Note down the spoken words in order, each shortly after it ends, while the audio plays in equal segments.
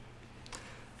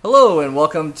Hello and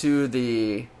welcome to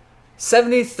the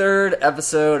 73rd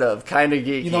episode of Kinda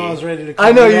Geeky. You know I was ready to.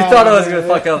 I know you thought I was going to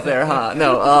fuck up there, huh?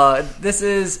 No, this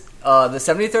is the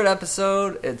 73rd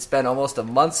episode. It's been almost a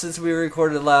month since we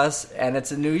recorded last, and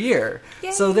it's a new year.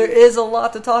 Yay. So there is a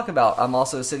lot to talk about. I'm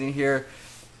also sitting here,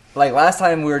 like last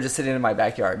time we were just sitting in my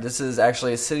backyard. This is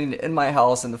actually sitting in my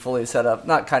house in the fully set up,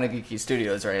 not Kinda Geeky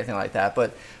Studios or anything like that,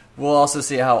 but we'll also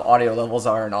see how audio levels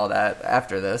are and all that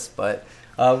after this, but...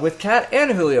 with Kat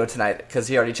and Julio tonight, because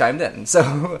he already chimed in.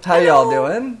 So, how y'all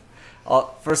doing?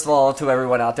 First of all, to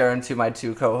everyone out there and to my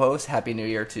two co-hosts, Happy New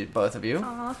Year to both of you.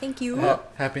 Aw, thank you.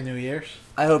 Happy New Year's.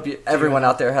 I hope everyone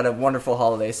out there had a wonderful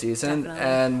holiday season. Definitely.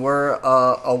 And we're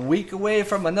a week away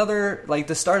from another, like,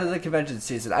 the start of the convention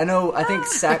season. I think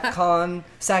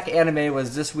SAC Anime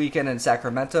was this weekend in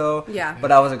Sacramento. Yeah.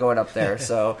 But I wasn't going up there,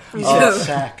 so...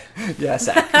 SAC. Yeah,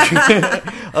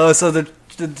 SAC. So the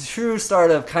true start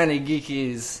of Kinda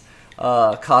Geeky's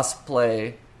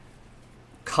cosplay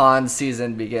con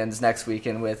season begins next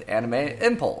weekend with Anime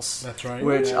Impulse. That's right.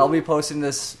 Which I'll be posting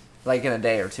this like in a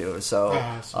day or two, so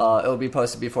it'll be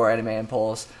posted before Anime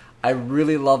Impulse. I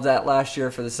really loved that last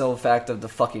year for the simple fact of the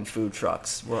fucking food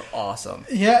trucks were awesome.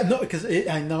 Yeah, no, because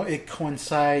I know it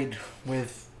coincided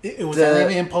with... It was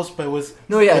Anime Impulse, but it was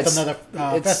it's another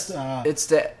it's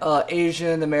the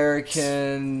Asian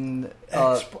American...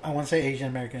 I want to say Asian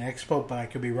American Expo, but I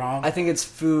could be wrong. I think it's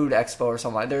Food Expo or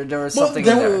something. There was something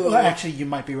in there. Well, actually, you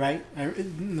might be right.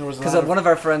 Because one of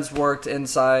our friends worked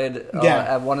inside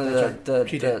at one of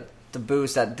the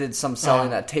booths that did some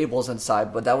selling at tables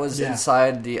inside, but that was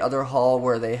inside the other hall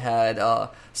where they had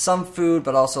some food,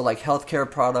 but also like healthcare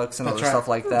products and other stuff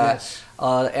like that. Yes.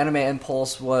 Anime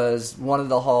Impulse was one of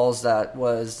the halls that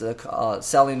was the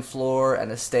selling floor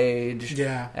and a stage,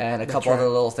 and a couple other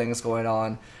little things going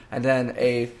on, and then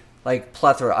a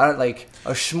plethora, like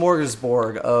a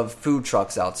smorgasbord of food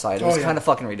trucks outside. It was kind of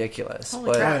fucking ridiculous,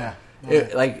 and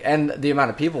the amount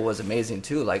of people was amazing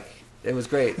too. Like it was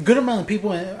great. A good amount of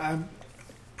people. I'm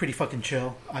pretty fucking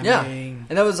chill. I mean,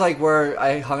 and that was like where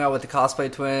I hung out with the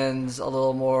cosplay twins a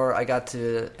little more. I got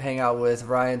to hang out with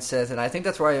Ryan Sith, and I think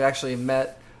that's where I actually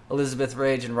met Elizabeth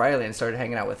Rage and Riley and started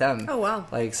hanging out with them. Oh wow!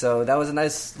 Like so, that was a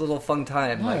nice little fun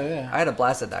time. I had a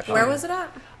blast at that. Where was it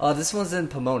at? This one's in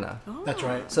Pomona. Oh. That's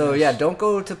right. So don't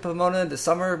go to Pomona in the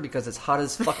summer because it's hot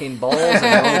as fucking balls and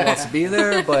no one wants to be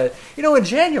there. But in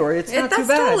January it's not too bad.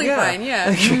 That's totally fine.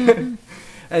 Yeah.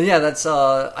 And that's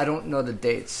I don't know the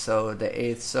dates. So the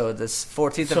 8th, so this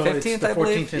 14th and 15th, I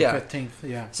believe. 14th and 15th,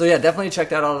 yeah. So definitely check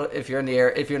that out if you're in the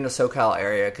SoCal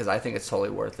area because I think it's totally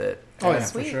worth it. Oh yeah,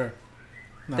 for sure.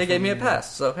 They gave me a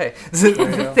pass, so hey,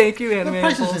 thank you, Anime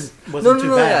Impulse.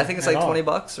 No, yeah, I think it's like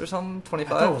 $20 or something,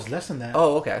 25. I thought it was less than that.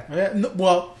 Oh, okay. Yeah,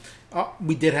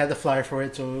 we did have the flyer for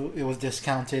it, so it was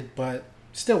discounted, but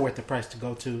still worth the price to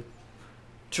go to.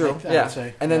 True, I would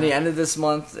say. And then the end of this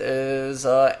month is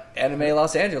Anime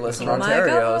Los Angeles in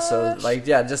Ontario. So,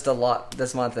 just a lot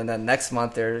this month. And then next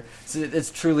month,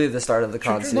 it's truly the start of the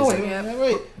con season.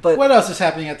 Wait. But what else is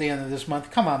happening at the end of this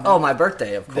month? Come on, man. Oh, my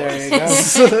birthday, of course.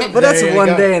 There you go. But that's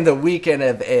one day in the weekend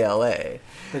of ALA.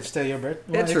 It's still your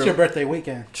birthday. Well, it's your birthday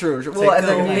weekend. True. Well, and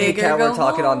then me and Kat were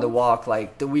talking on the walk,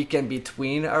 like the weekend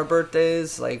between our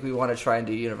birthdays. Like we want to try and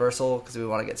do Universal because we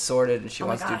want to get sorted, and she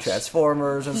wants to do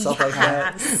Transformers and stuff like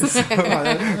that.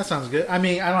 That sounds good. I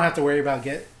mean, I don't have to worry about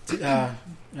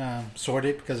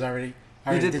sorted because I already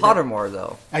you did Pottermore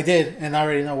though. I did, and I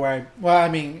already know where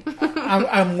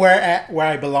I'm where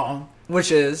I belong. Which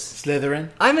is Slytherin.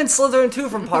 I'm in Slytherin too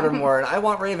from Pottermore, and I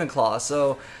want Ravenclaw.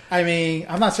 So I mean,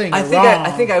 I'm not saying I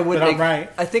think I would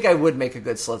make a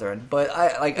good Slytherin, but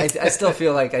I still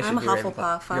feel like I should be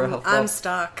Ravenclaw. Hufflepuff. I'm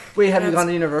stuck. Wait, have you gone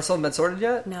to Universal and been sorted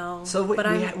yet? No. So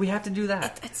we have to do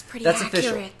that. It's pretty That's accurate,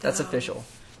 official. though. That's official.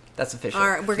 That's official. All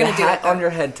right, we're going to do it. The hat on your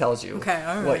head tells you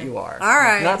what you are. All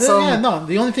right. Not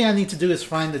the only thing I need to do is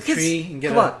find the tree and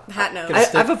get a hat nose.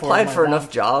 I've applied for enough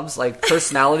jobs. Like,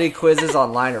 personality quizzes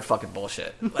online are fucking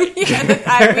bullshit. Like, we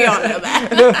all know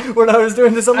that. When I was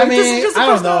doing this, this is just a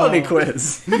personality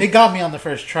quiz. It got me on the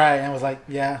first try, and I was like,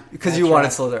 because you wanted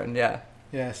Slytherin,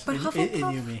 Yes, but it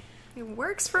knew me. It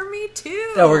works for me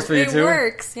too. That works for you too? It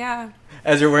works, yeah.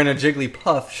 As you're wearing a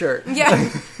Jigglypuff shirt. Yeah.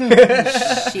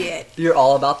 Shit. You're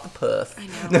all about the puff. I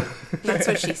know. That's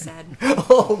what she said.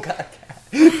 Oh, God.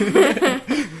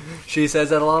 She says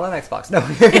that a lot on Xbox. No.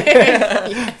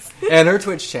 Yes. And her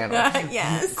Twitch channel.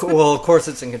 Yes. Well,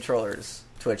 Corsets and Controllers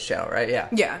Twitch channel, right? Yeah.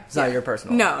 Yeah. It's not your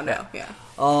personal. No.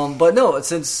 But no,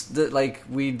 since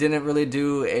we didn't really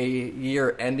do a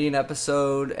year-ending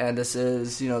episode, and this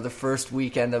is the first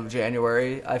weekend of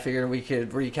January, I figured we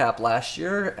could recap last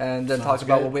year and then talk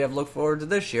about what we have looked forward to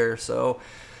this year. So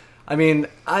I mean,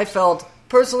 I felt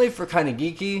personally for Kinda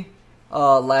Geeky,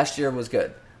 last year was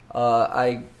good.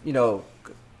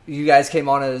 You guys came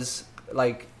on as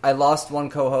like I lost one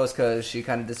co-host because she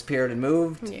kind of disappeared and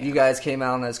moved. Yeah. You guys came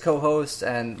on as co-hosts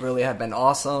and really have been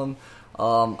awesome.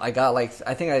 I got I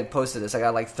think I posted this. I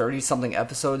got 30-something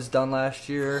episodes done last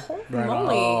year. Holy Right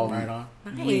moly. on. Right on.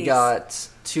 Nice. We got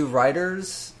 2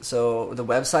 writers, so the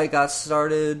website got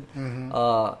started.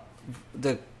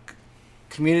 The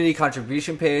community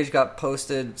contribution page got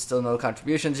posted. Still no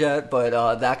contributions yet,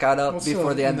 but that got up Well,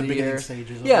 before the end of the year.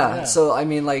 Stages of Yeah, so I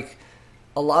mean,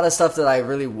 a lot of stuff that I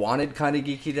really wanted Kinda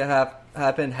Geeky to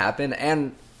happen,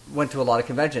 and went to a lot of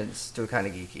conventions through Kinda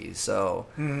Geeky. So,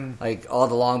 all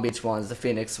the Long Beach ones, the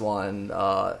Phoenix one,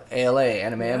 ALA,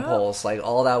 Anime Impulse,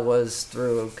 all that was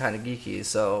through Kinda Geeky.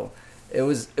 So, it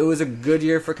was a good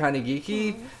year for Kinda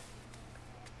Geeky.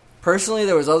 Personally,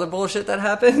 there was other bullshit that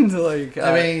happened.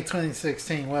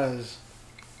 2016 was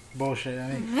bullshit. I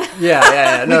mean,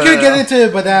 yeah. we could get into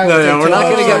it, but that we're not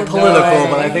going to get political,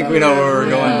 but I think we know where we're Yeah.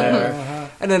 going there.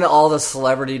 And then all the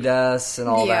celebrity deaths and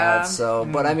all that. So,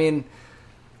 but I mean,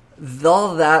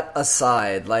 all that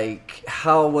aside,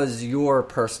 how was your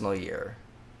personal year?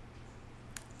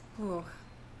 Ooh.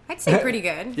 I'd say pretty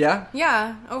good. Yeah?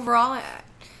 Yeah, overall,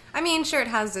 I mean, sure, it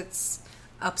has its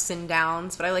ups and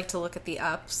downs, but I like to look at the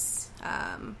ups.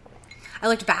 I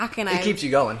looked back and It keeps you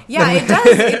going. Yeah, it does.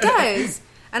 It does.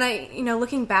 And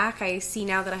looking back, I see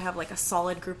now that I have a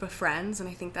solid group of friends, and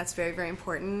I think that's very, very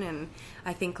important. And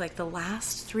I think the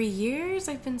last 3 years,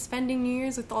 I've been spending New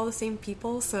Year's with all the same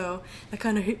people, so that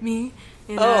kind of hit me.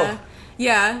 And,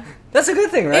 yeah. That's a good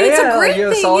thing, right? And it's a great you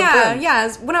have a thing, solid yeah. friend.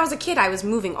 Yeah, when I was a kid, I was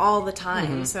moving all the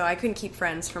time, so I couldn't keep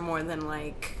friends for more than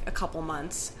a couple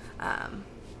months.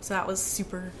 So that was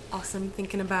super awesome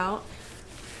thinking about.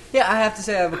 Yeah, I have to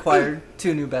say I've acquired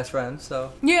 2 new best friends,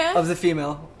 so. Yeah. Of the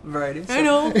female variety. So. I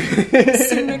know.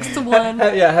 Sitting next to one.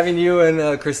 Yeah, having you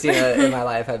and Christina in my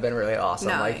life have been really awesome.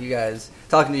 No. You guys,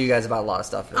 talking to you guys about a lot of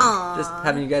stuff. And just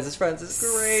having you guys as friends is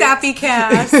great. Sappy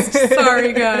cast.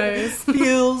 Sorry, guys.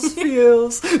 feels.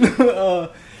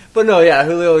 But no, yeah,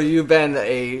 Julio, you've been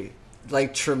a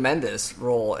tremendous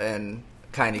role in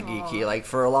Kinda Geeky.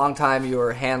 For a long time, you were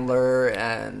a handler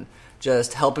and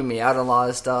just helping me out on a lot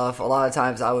of stuff. A lot of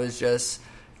times, I was just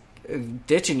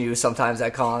ditching you sometimes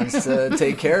at cons to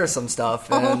take care of some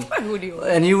stuff,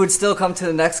 and you would still come to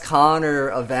the next con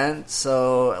or event.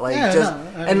 So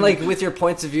with your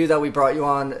points of view that we brought you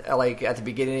on at the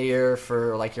beginning of the year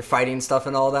for your fighting stuff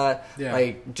and all that,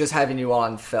 just having you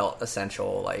on felt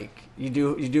essential. You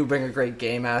do bring a great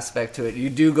game aspect to it. You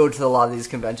do go to a lot of these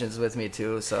conventions with me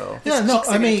too. So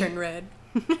Turn red.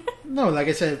 No, like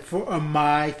I said, for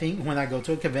my thing, when I go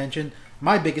to a convention,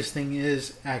 my biggest thing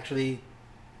is actually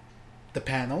the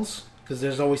panels, because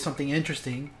there's always something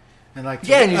interesting, and I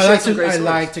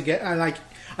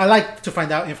like to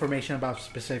find out information about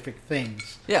specific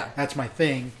things. Yeah, that's my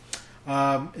thing.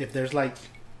 If there's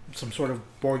some sort of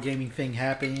board gaming thing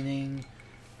happening,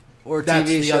 or that's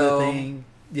TV the show. other thing.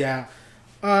 Yeah,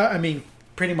 I mean,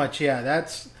 pretty much. Yeah,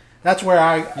 that's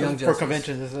where for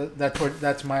conventions.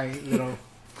 That's my little.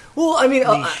 Well, I mean,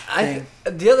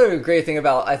 the other great thing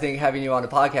about I think having you on the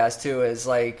podcast too is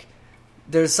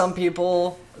there's some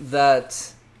people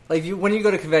that when you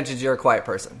go to conventions, you're a quiet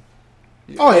person.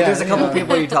 There's a couple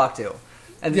people you talk to,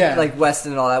 and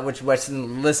Weston and all that. Which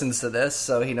Weston listens to this,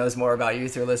 so he knows more about you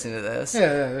through listening to this.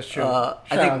 Yeah, that's true. I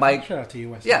think Mike. Shout out to you,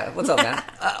 Weston. Yeah, what's up, man?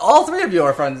 All 3 of you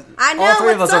are friends. I know. All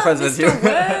 3 of us what's are up, friends with you.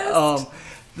 Mr.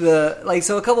 West?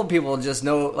 So a couple people just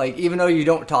know, even though you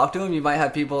don't talk to them, you might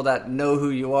have people that know who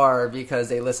you are because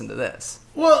they listen to this.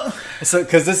 Well, so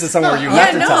because this is somewhere you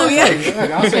have to talk.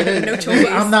 I'll say this. No choice.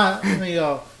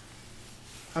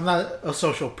 I'm not a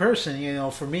social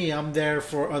person. For me, I'm there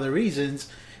for other reasons.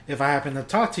 If I happen to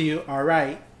talk to you, all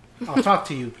right, I'll talk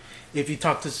to you. If you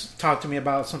talk to me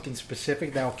about something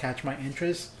specific that will catch my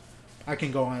interest, I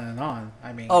can go on and on.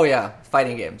 I mean,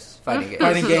 fighting games,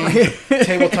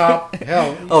 tabletop,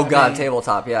 hell.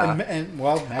 Tabletop, yeah, and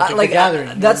Magic the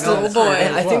Gathering. That's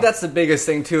I think that's the biggest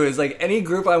thing too. Is any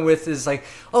group I'm with is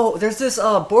there's this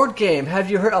board game.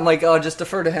 Have you heard? I'm just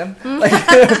defer to him.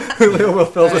 Julio will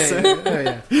fill this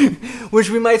in. Which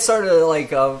we might start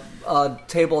a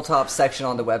tabletop section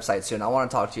on the website soon. I want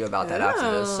to talk to you about that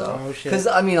after this. So, because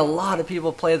a lot of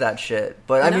people play that shit.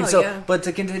 But but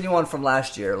to continue on from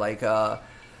last year,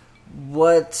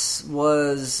 what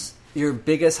was your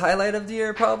biggest highlight of the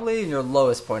year, probably, and your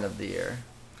lowest point of the year,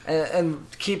 and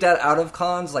keep that out of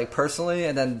cons, personally,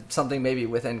 and then something maybe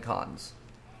within cons.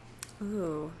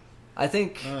 Ooh, I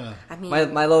think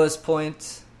my lowest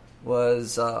point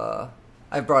was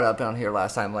I brought up on here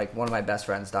last time, like one of my best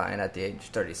friends dying at the age of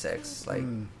 36. Like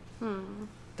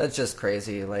that's just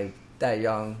crazy. Like that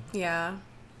young. Yeah.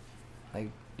 Like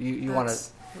you want to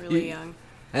really young.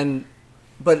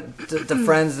 But the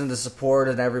friends and the support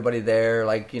and everybody there,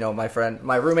 like, you know, my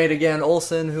roommate again,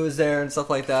 Olson, who was there and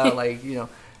stuff like that, like, you know,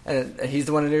 and he's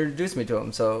the one who introduced me to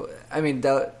him. So, I mean,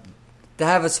 to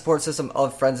have a support system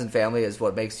of friends and family is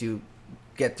what makes you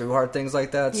get through hard things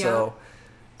like that. Yeah. So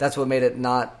that's what made it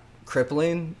not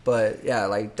crippling. But, yeah,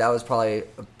 like, that was probably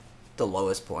the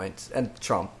lowest point. And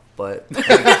Trump. But I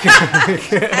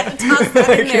had to toss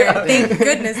that in there. Thank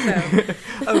goodness,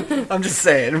 though. I'm just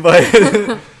saying,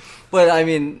 but... But, I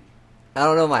mean, I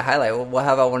don't know my highlight. Well,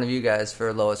 how about one of you guys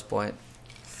for lowest point?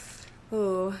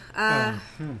 Ooh,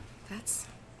 that's...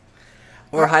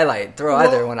 Or highlight. Throw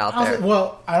either one out there.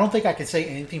 Well, I don't think I can say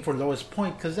anything for lowest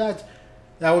point, because that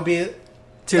would be...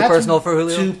 Too personal for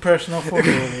Julio? Too personal for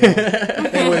Julio.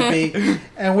 It would be.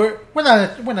 And we're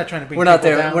not trying to bring We're not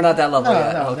there. down. We're not that level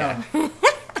yet. No, okay. no.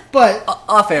 But...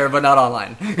 Off air, but not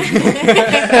online.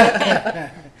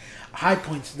 High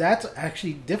points. That's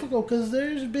actually difficult because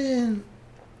there's been...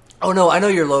 Oh, no. I know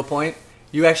your low point.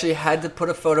 You actually had to put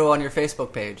a photo on your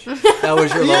Facebook page. That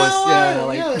was your lowest.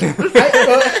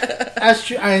 That's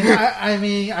true. I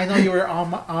mean, I know you were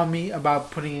on me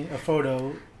about putting a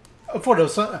photo.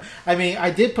 So, I mean,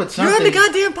 I did put something. You're on the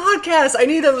goddamn podcast. I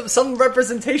need some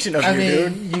representation of you,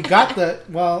 dude. You got the...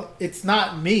 Well, it's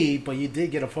not me, but you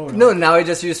did get a photo. No, now I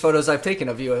just use photos I've taken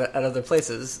of you at other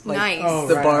places. Like nice.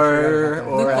 The bar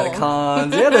or at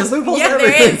cons. Yeah, there's loopholes yeah,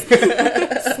 everything.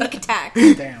 There is. Sneak attack.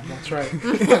 Damn, that's right.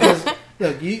 Because,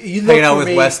 look, you look hanging out with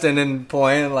me, Weston and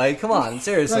Point. Like, come on,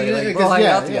 seriously. Like, we're all hanging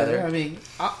out together. Yeah, I mean,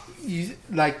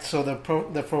 so the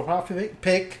profile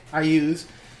pic I use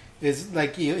is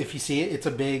like, if you see it, it's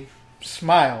a big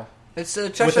smile. It's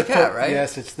a Cheshire Cat, right?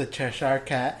 Yes, it's the Cheshire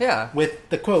Cat. Yeah. With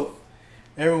the quote,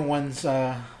 everyone's...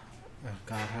 oh,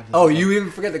 God. You even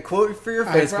forget the quote for your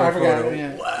Facebook I forgot, photo. Oh,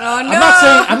 Yeah.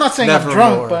 no! I'm not saying Never I'm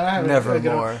drunk, more. but I Never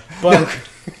more. But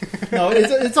no,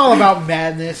 it's all about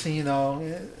madness, and, you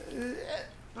know,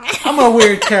 I'm a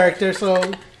weird character, so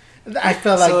I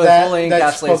felt like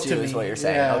that spoke to me. Is what you're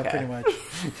saying. Yeah, okay. pretty much.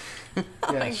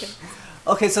 Yes.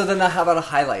 Okay, so then how about a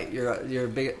highlight? Your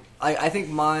big. I think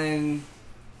mine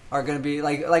are going to be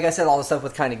like I said, all the stuff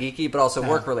with Kinda Geeky, but also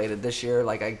work related this year.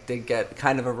 Like, I did get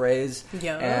kind of a raise,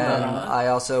 and I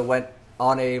also went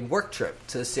on a work trip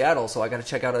to Seattle, so I got to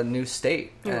check out a new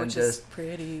state. Which is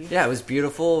pretty. Yeah, it was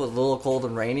beautiful. It was a little cold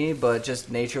and rainy, but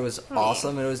just nature was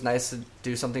awesome, and it was nice to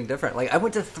do something different. Like, I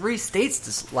went to 3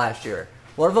 states last year.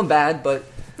 One of them bad, but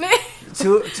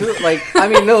two. Like, I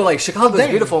mean, no, like, Chicago's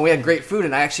beautiful, and we had great food,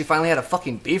 and I actually finally had a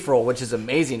fucking beef roll, which is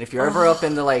amazing. If you're ever up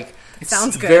into, like,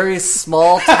 sounds good. Very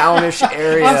small townish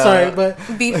area. I'm sorry, but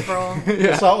beef roll.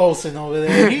 I saw Olsen over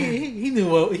there. He knew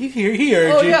what he heard you.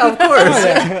 Oh yeah, of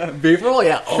course. Beef roll,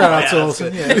 yeah. Shout out to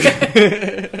Olsen.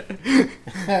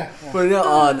 But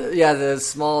the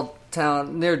small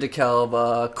town near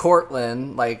DeKalb,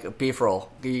 Cortland, like, beef roll.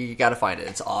 You got to find it.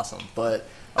 It's awesome. But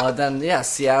then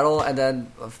Seattle, and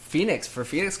then Phoenix for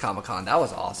Phoenix Comic Con. That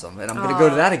was awesome, and I'm going to go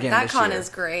to that again. That this con year. is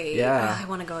great. Yeah, I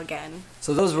want to go again.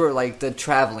 So those were like the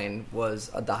traveling was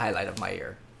the highlight of my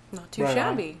year. Not too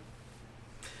shabby.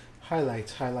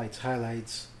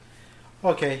 Highlights.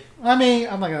 Okay, I mean,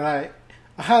 I'm not gonna lie.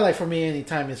 A highlight for me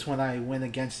anytime is when I win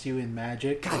against you in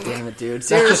Magic. God damn it, dude!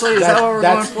 Seriously, is that what we're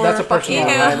going for? That's a personal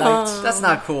highlight. That's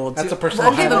not cool. That's a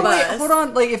personal highlight. Wait, hold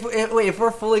on. Like, if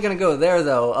we're fully gonna go there,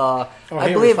 though,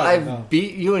 I believe I've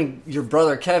beat you and your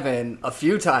brother Kevin a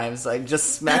few times. Like,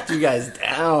 just smacked you guys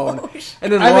down,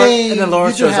 and then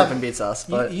Lawrence shows up and beats us.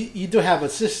 But you do have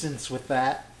assistance with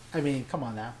that. I mean, come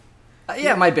on now.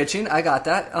 Yeah, my bitching. I got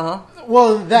that.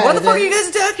 Well, what the fuck are you guys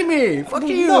attacking me? Fuck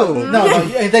you. No.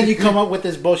 And then you come up with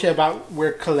this bullshit about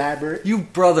we're collaborating. You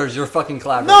brothers, you're fucking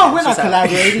collaborating. No, we're not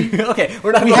collaborating. Okay,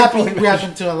 we're not. We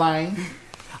happen to align.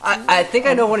 I think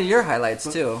I know one of your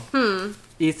highlights too.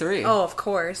 E3. Oh, of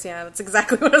course. Yeah, that's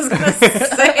exactly what I was going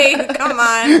to say. Come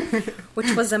on.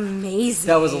 Which was amazing.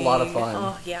 That was a lot of fun.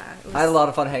 Oh, yeah. I had a lot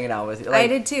of fun hanging out with you. Like, I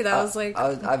did too. That was like...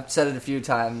 I've said it a few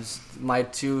times. My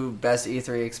 2 best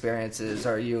E3 experiences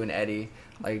are you and Eddie.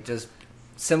 Like, just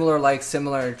similar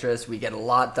interests. We get a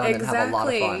lot done and have a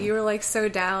lot of fun. You were like so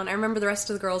down. I remember the rest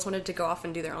of the girls wanted to go off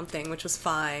and do their own thing, which was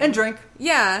fine. And drink.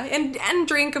 Yeah, and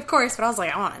drink, of course. But I was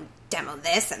like, I want to demo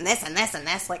this and this and this and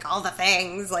this, like all the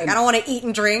things. Like, I don't want to eat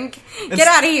and drink. Get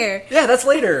out of here. Yeah, that's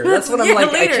later. That's when I'm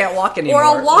like, later. I can't walk anymore. Or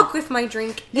I'll walk with my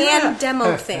drink and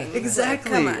demo things.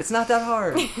 Exactly. Like, it's not that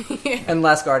hard. And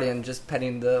Last Guardian, just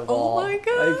petting the wall. Oh my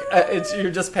god. Like, you're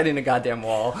just petting a goddamn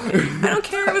wall. I don't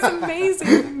care. It was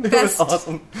amazing. It was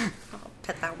awesome.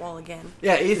 pet that wall again.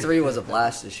 Yeah, E3 was a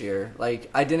blast this year. Like,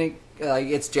 I didn't... Like,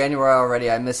 it's January already.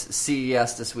 I missed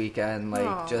CES this weekend.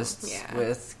 Like,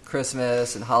 with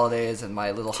Christmas and holidays and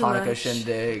my little Hanukkah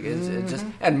shindig. It just...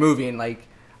 And moving. Like,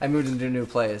 I moved into a new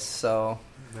place, so...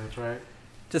 That's right.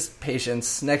 Just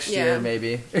patience. Next year,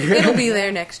 maybe. It'll be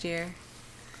there next year.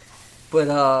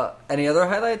 But, any other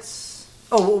highlights?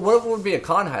 Oh, what would be a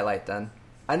con highlight, then?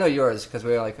 I know yours, because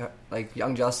we were, like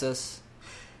Young Justice.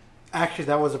 Actually,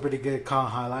 that was a pretty good con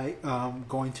highlight.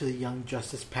 Going to the Young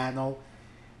Justice panel,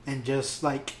 and just,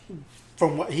 like,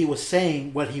 from what he was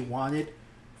saying, what he wanted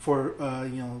for,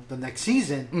 the next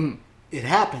season, it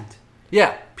happened.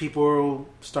 Yeah. People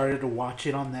started to watch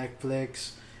it on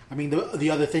Netflix. I mean, the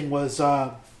other thing was,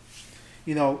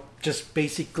 just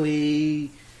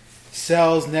basically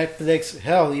sells Netflix,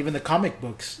 hell, even the comic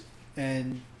books.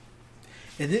 And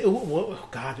it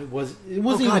wasn't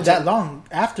even that long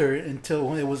after until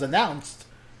when it was announced.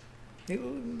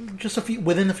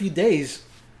 Within a few days,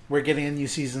 we're getting a new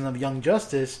season of Young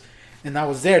Justice. And I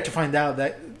was there to find out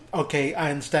that, okay,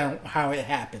 I understand how it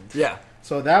happened. Yeah.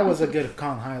 So that was a good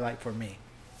con highlight for me.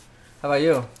 How about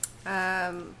you?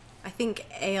 I think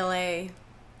ALA.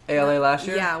 ALA last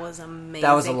year? Yeah, was amazing.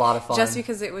 That was a lot of fun. Just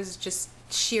because it was just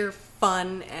sheer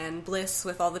fun and bliss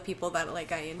with all the people that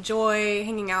like I enjoy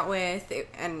hanging out with,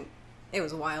 and it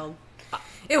was wild.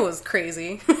 It was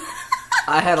crazy.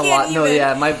 I had a lot. No,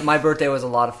 yeah, my birthday was a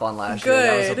lot of fun last year.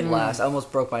 That was a blast. I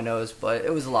almost broke my nose, but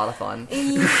it was a lot of fun.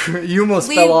 You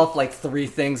almost fell off like 3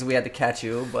 things. We had to catch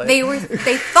you, but they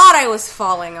thought I was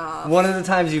falling off. One of the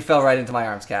times you fell right into my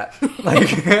arms, Kat.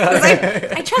 Like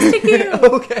I trusted you.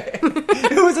 Okay,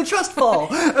 it was a trust fall.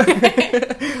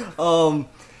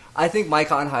 I think my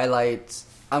con highlights.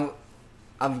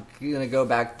 I'm gonna go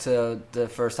back to the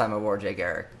first time I wore Jay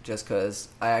Garrick, just because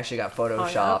I actually got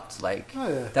photoshopped.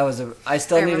 That was I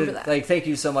still needed. That. Like, thank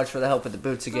you so much for the help with the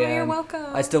boots again. Oh, you're welcome.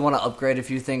 I still want to upgrade a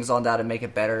few things on that and make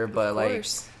it better, but like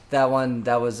that one,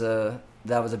 that was a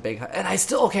big. And I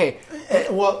still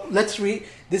Well, let's read.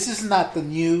 This is not the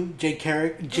new Jay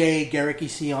Garrick you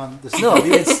see on the. No,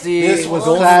 it's the this was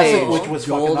Golden classic, Age, which was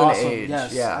Golden fucking awesome. Age.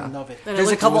 Yes, yeah. I love it.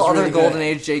 There's a couple other really Golden good.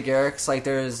 Age Jay Garricks. Like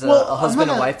there's a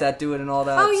husband and wife that do it and all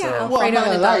that. Oh yeah, so. Well, I'm not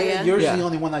gonna lie. You're Yeah. the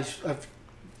only one I've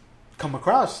come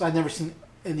across. I've never seen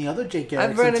any other Jay Garricks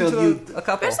I've run until into a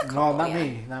couple. There's a couple. No, not yeah.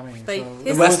 me. But So,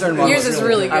 his- The Western one. yours is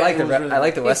really good. I like It was really I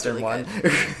like the good. Western It's one.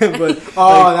 really But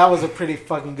that was a pretty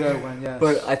fucking good one. Yeah.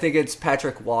 But I think it's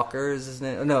Patrick Walker is his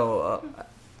name. No,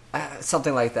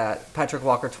 something like that. Patrick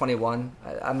Walker 21.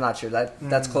 I'm not sure.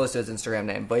 That's close to his Instagram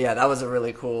name. But yeah, that was a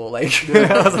really cool. Like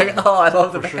I was like, oh, I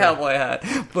love the cowboy hat.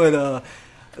 But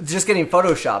just getting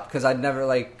photoshopped because I'd never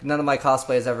none of my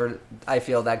cosplays ever. I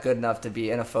feel that good enough to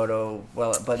be in a photo.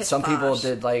 Well, but some people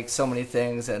did like so many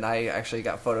things, and I actually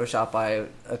got photoshopped by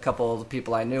a couple of the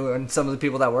people I knew, and some of the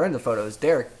people that were in the photos.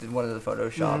 Derek did one of the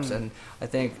photoshops, and I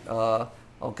think oh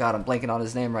god, I'm blanking on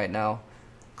his name right now.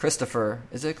 Christopher,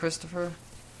 is it Christopher?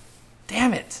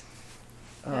 Damn it!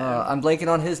 I'm blanking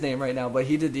on his name right now, but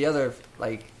he did the other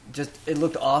just it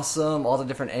looked awesome, all the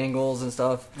different angles and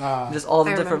stuff, just all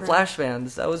the different flash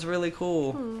fans. That was really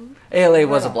cool. ALA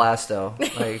was a blast though.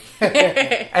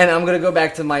 And I'm gonna go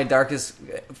back to my darkest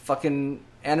fucking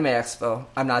anime expo.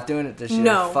 I'm not doing it this year.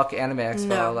 No. Fuck anime expo.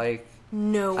 No.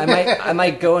 No. I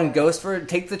might go and ghost for it.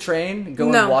 Take the train,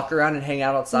 go and walk around and hang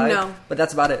out outside. No. But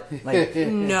that's about it.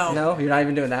 No, you're not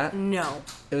even doing that. No.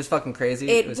 It was fucking crazy.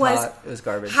 It was was hot. It was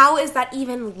garbage. How is that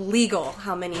even legal?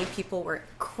 How many people were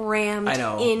crammed I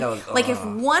know. in? That was, if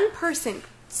one person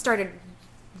started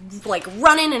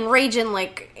running and raging,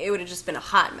 it would have just been a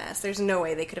hot mess. There's no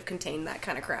way they could have contained that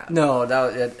kind of crowd. No, that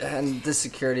was it. And the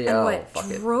security. And oh, what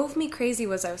fuck it. drove me crazy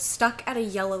was I was stuck at a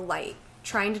yellow light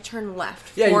trying to turn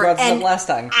left. Yeah, you for brought this an up last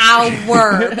time.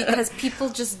 hour because people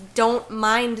just don't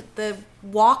mind the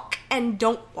walk and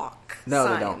don't walk No,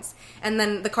 signs. they don't. And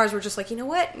then the cars were just like, you know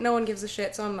what? No one gives a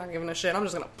shit, so I'm not giving a shit. I'm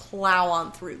just going to plow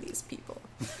on through these people.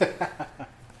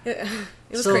 It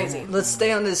was crazy. Let's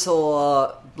stay on this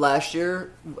whole last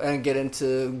year and get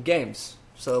into games.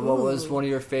 So what was one of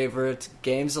your favorite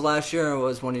games of last year, and what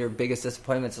was one of your biggest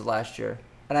disappointments of last year?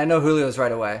 And I know Julio's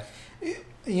right away.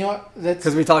 You know,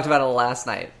 because we talked about it last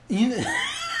night.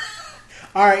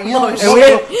 All right, we'll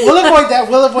avoid that.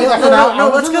 We'll avoid that for now. No,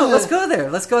 let's go. Let's go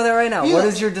there. Let's go there right now. What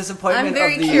is your disappointment I'm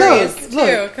very of the curious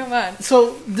year? too. Come on.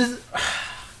 So this,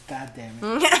 God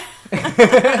damn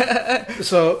it.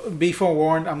 So be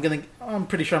forewarned. I'm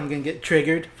pretty sure I'm gonna get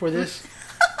triggered for this.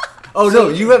 Oh no,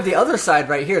 you have the other side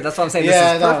right here. That's what I'm saying.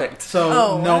 This is perfect.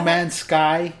 No Man's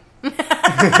Sky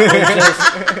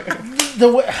The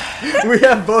way, We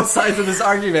have both sides of this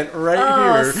argument right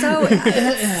here. So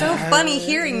it's so funny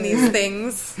hearing these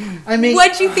things. I mean,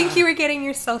 What'd you think you were getting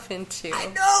yourself into? I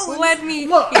know. Let me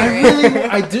look, hear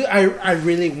it. I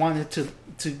really wanted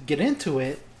to get into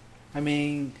it. I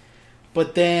mean,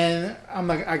 but then I'm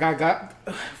like, I got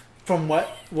from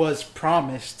what was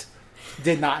promised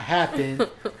did not happen.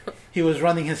 He was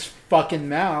running his fucking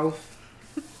mouth.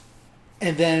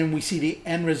 And then we see the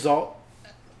end result.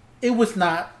 It was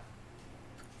not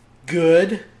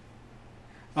good.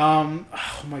 Oh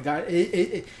my god!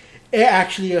 It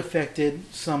actually affected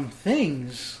some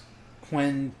things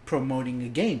when promoting a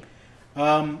game.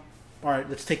 All right,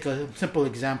 let's take a simple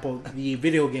example: the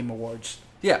Video Game Awards.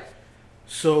 Yeah.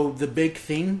 So the big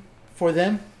thing for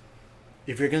them,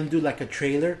 if you're gonna do like a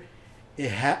trailer,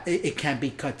 it can't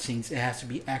be cutscenes. It has to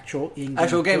be actual in-game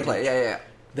Actual gameplay. footage. Yeah.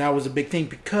 That was a big thing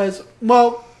because,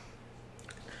 well,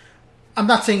 I'm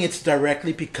not saying it's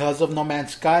directly because of No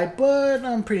Man's Sky, but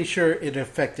I'm pretty sure it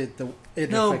affected the.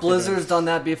 Blizzard's done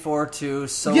that before too.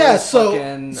 So Yeah, is so-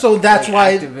 fucking, so that's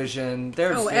why- Activision.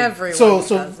 There's Everyone So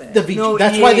does it. the VG, No,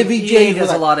 that's EA why the VGA EA was does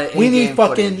a like, lot of we need in-game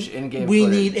fucking footage, in-game we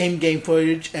footage. need in-game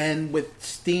footage, and with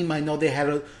Steam, I know they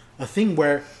had a thing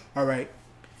where, all right,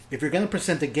 if you're gonna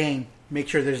present a game, make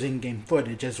sure there's in-game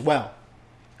footage as well.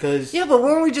 Cause Yeah, but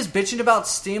weren't we just bitching about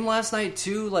Steam last night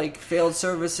too? Like failed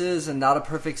services and not a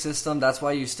perfect system. That's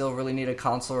why you still really need a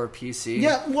console or PC.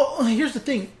 yeah, well, here's the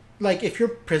thing: like if you're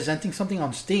presenting something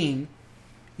on Steam,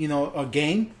 you know, a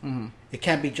game, it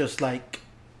can't be just like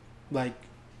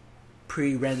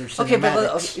pre-rendered cinematics. Okay,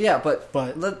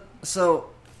 but so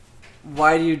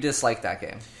why do you dislike that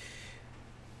game?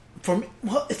 For me,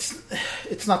 well,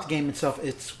 it's not the game itself;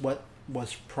 it's what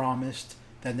was promised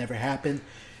that never happened.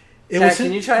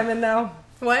 Can you chime in now?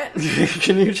 What?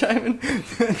 Can you chime in?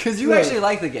 Because you Wait. actually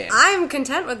like the game. I'm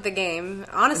content with the game.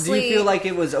 Honestly, Do you feel like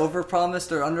it was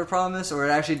overpromised or underpromised, or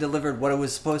it actually delivered what it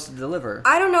was supposed to deliver?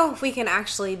 I don't know if we can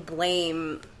actually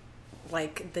blame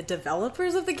like the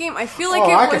developers of the game. I feel like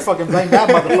I can fucking blame that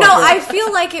motherfucker. No, I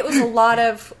feel like it was a lot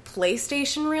of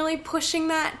PlayStation really pushing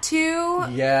that too.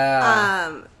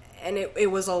 Yeah. And it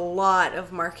was a lot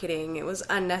of marketing. It was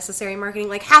unnecessary marketing.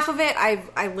 Like half of it,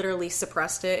 I literally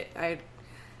suppressed it.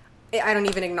 I don't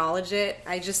even acknowledge it.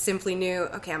 I just simply knew,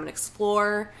 okay, I'm gonna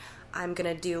explore. I'm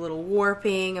gonna do a little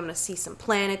warping. I'm gonna see some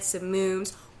planets, some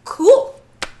moons. Cool.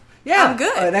 Yeah, I'm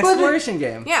good. An exploration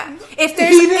game. Yeah. If there's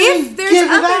He didn't other give it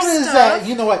out as stuff, that.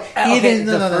 You know what? He Okay, didn't.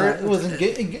 the No. first- It wasn't.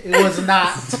 It was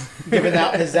not given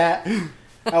out as that.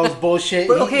 That was bullshit.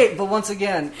 But once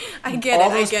again, I get all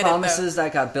it, I those get it, promises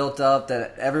that got built up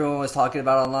that everyone was talking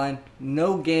about online,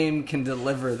 no game can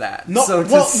deliver that. No, so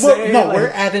we're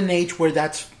at an age where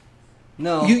that's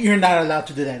no. you're not allowed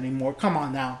to do that anymore. Come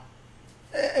on now.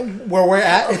 Where we're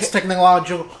at, it's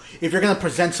technological. If you're gonna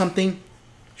present something,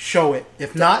 show it.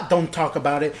 If not, don't talk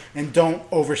about it and don't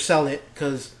oversell it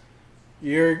because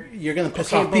you're gonna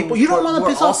piss off people. You don't want to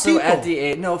piss off people. At the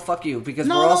age, no, fuck you, because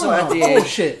No, we're also at the age.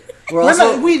 bullshit. We're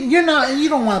also you're not. You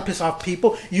don't want to piss off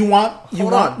people. You want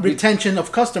Hold on. retention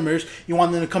of customers. You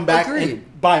want them to come back Agreed.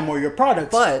 and buy more of your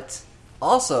products. But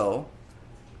also,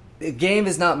 the game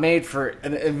is not made for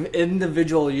an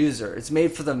individual user. It's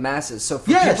made for the masses. So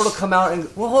for Yes. people to come out and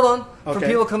hold on, for Okay.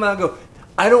 people to come out and go,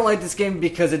 I don't like this game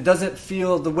because it doesn't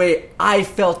feel the way I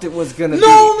felt it was gonna be.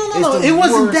 No. It's the It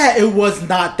wasn't worst. that. It was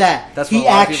not that. That's what a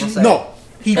lot of people say.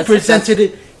 He That's- presented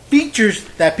it features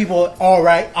that people. All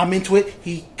right, I'm into it.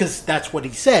 Because that's what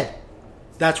he said.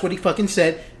 That's what he fucking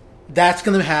said. That's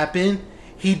gonna happen.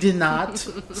 He did not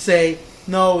say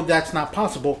no. That's not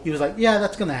possible. He was like, yeah,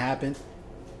 that's gonna happen.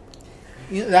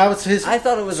 You know, that was his. I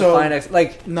thought it was a fine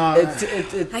no. It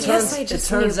I turns, guess I it just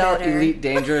turns knew out better. Elite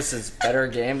Dangerous is a better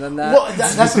game than that. Well,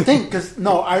 that's the thing. Because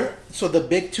so the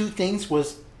big two things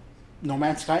was No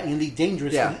Man's Sky and Elite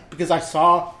Dangerous. Yeah. Because I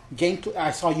saw gameplay.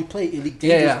 I saw you play Elite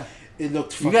Dangerous. Yeah. It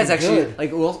looked You fucking guys actually good.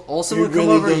 like Olsen It would come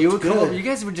really over, you would looked come good. over. You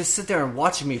guys would just sit there and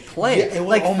watch me play. Yeah, it was-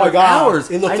 like oh for my God.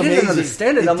 hours. It looked I didn't amazing.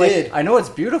 understand it. It I'm did. like, I know it's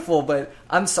beautiful, but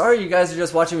I'm sorry you guys are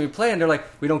just watching me play, and they're like,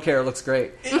 we don't care. It looks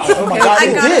great. Oh my god, I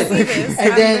it gotta did. see this.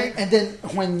 And then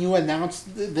when you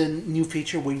announced the new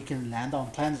feature where you can land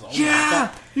on planets, oh my Yeah,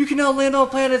 god. you can now land on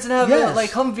planets and have Yes. like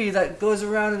Humvee that goes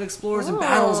around and explores and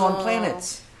battles on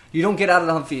planets. You don't get out of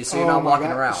the Humvee, so you're Oh not my walking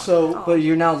God. around. So- but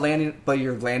you're now landing. But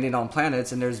you're landing on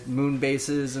planets, and there's moon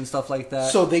bases and stuff like that.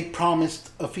 So they promised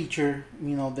a feature,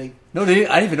 they no, I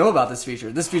didn't even know about this feature.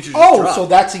 This feature just dropped. so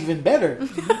that's even better.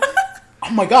 Oh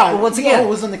my god. Well, once again, it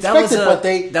was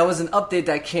unexpected, that was an update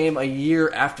that came a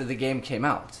year after the game came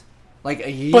out, like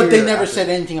a year. but they never after. said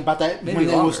anything about that Maybe when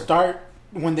they longer.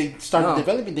 when they started No.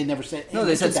 developing. They never said. No,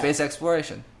 they said that. space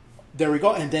exploration. There we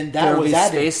go. And then there that would was be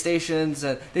added. space stations,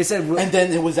 and they said, And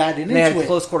then it was added they had into it.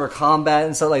 close quarter combat,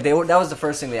 and so like that was the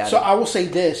first thing they added. So I will say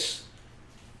this: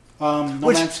 No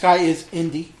Man's Sky is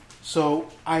indie, so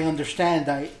I understand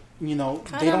that they don't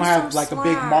have like a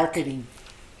big marketing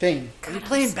thing. Are you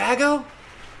playing Bago?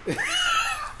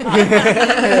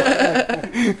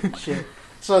 Shit.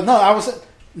 So no, I was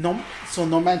So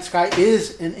No Man's Sky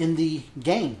is an indie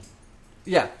game.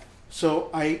 Yeah. So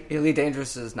Elite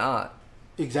Dangerous is not.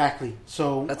 Exactly.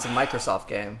 So that's a Microsoft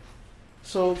game.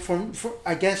 So for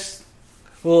I guess.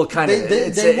 Well, kind of.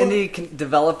 It's an indie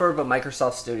developer, but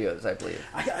Microsoft Studios, I believe.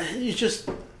 It's just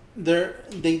they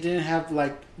didn't have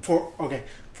like for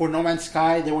No Man's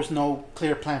Sky there was no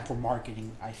clear plan for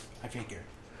marketing. I figure.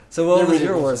 So what was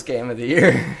your worst game of the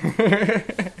year?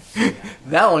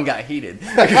 That one got heated.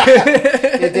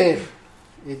 It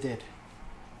did.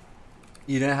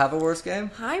 You didn't have a worst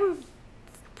game? I'm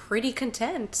pretty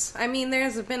content. I mean,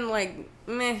 there's been like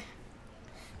meh,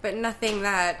 but nothing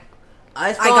that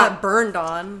I got burned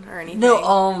on or anything.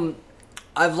 No,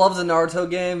 I've loved the Naruto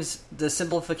games. The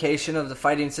simplification of the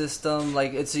fighting system,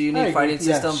 like it's a unique fighting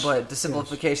system, but the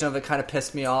simplification of it kind of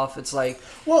pissed me off. It's like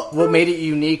what made it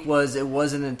unique was it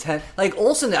wasn't intent. Like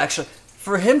Olsen actually,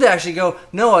 for him to actually go,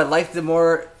 no, I liked the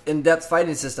more in-depth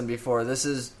fighting system before. This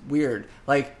is weird.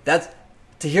 Like that's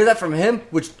to hear that from him,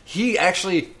 which he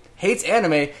actually hates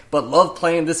anime but loved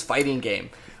playing this fighting game,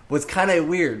 was kind of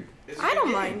weird. I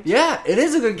don't mind. Yeah, it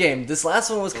is a good game. This last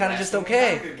one was kind of just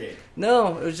okay.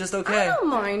 No, it was just okay. I don't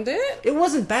mind it. It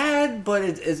wasn't bad, but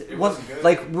it wasn't good.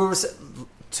 Like we were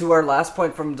to our last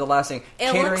point from the last thing.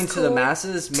 Catering to the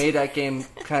masses made that game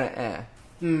kind of eh.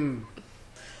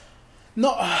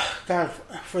 No, God,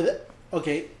 for the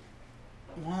okay.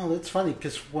 Well, it's funny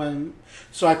because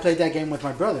I played that game with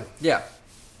my brother. Yeah.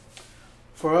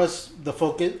 For us, the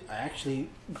focus actually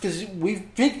because we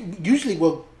usually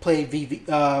will play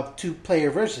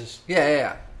 2-player versus.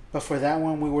 Yeah. But for that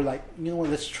one, we were like, you know what?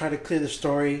 Let's try to clear the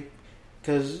story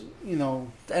because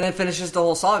and it finishes the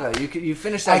whole saga. You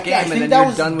finish that game and then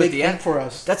you're done with the end for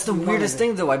us. That's the weirdest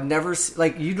thing, though. I've never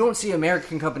you don't see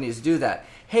American companies do that.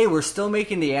 Hey, we're still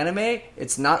making the anime.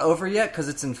 It's not over yet because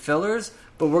it's in fillers,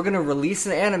 but we're going to release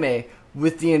an anime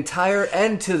with the entire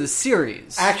end to the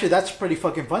series. Actually, that's pretty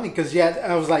fucking funny because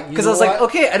I was like,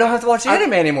 okay, I don't have to watch the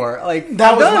anime anymore. Like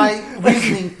that was my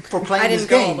reasoning for playing this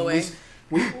game. I didn't go all the way.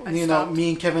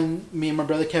 Me and my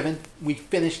brother Kevin, we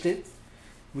finished it.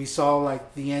 We saw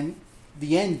like the end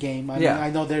game. I mean, I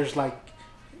know there's like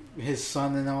his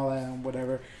son and all that and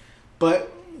whatever,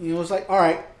 but it was like, all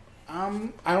right, I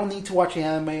don't need to watch the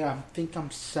anime. I think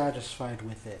I'm satisfied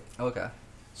with it. Okay.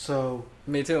 So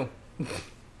me too.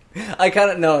 I kind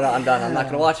of no, I'm done. I'm not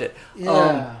going to watch it.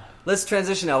 Yeah. Let's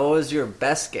transition now. What was your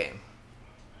best game?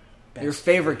 Your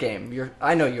favorite game?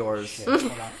 I know yours.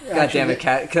 God damn it,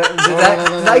 Kat. Did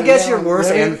I guess your worst?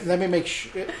 Let me make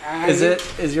sure.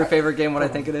 Is your favorite game what I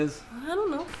think it is? I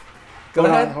don't know. Go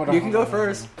ahead. You can go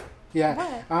first.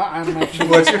 Yeah, I'm actually.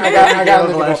 What's your favorite I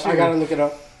gotta look it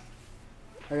up.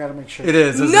 I gotta make sure. It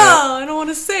is. No, I don't want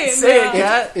to say it. Say it,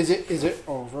 Kat. Is it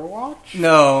Overwatch?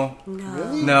 No.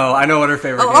 Really? No, I know what her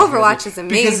favorite game Overwatch is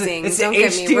amazing. Because it's don't an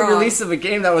get HD me wrong. release of a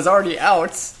game that was already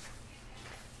out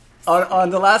on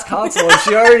the last console, and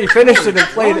she already finished it and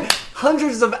played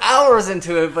hundreds of hours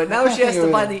into it, but now she has to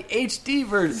buy the HD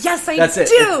version. Yes, I That's do.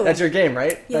 It. That's your game,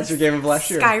 right? Yes. That's your game of last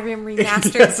year. Skyrim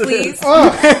remastered, Yes, please.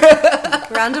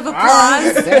 Round of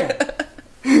applause.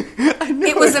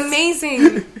 It was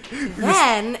amazing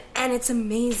then, and it's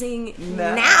amazing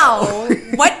now.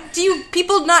 What do you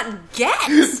people not get?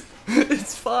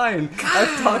 It's fine. God.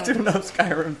 I've talked to enough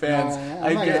Skyrim fans.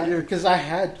 I get your because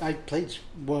I played.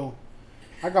 Well,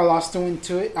 I got lost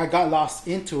into it.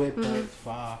 But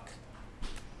fuck.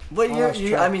 But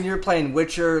you're playing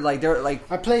Witcher. I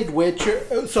played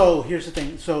Witcher. So here's the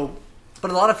thing. But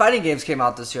a lot of fighting games came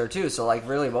out this year too. So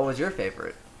really, what was your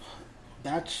favorite?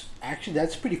 That's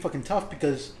pretty fucking tough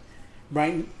because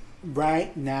right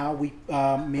now me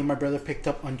and my brother picked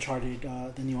up Uncharted,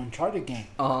 the new Uncharted game.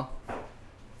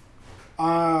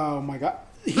 Oh my god,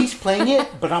 he's playing it,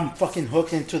 but I'm fucking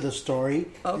hooked into the story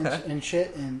and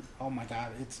shit. And oh my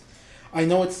god,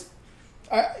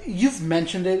 you've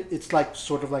mentioned it. It's like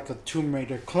sort of like a Tomb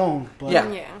Raider clone, but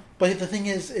But the thing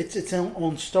is, it's its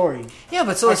own story. Yeah,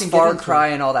 but so is Far Cry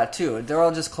and all that too. They're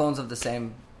all just clones of the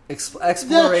same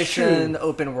exploration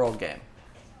open world game.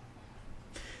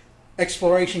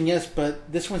 Exploration, yes,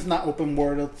 but this one's not open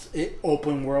world.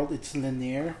 It's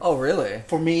linear. Oh, really?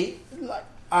 For me,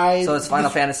 so it's Final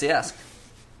Fantasy-esque.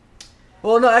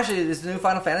 Well, no, actually, is the new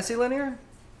Final Fantasy linear?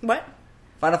 What?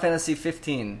 Final Fantasy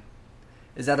 15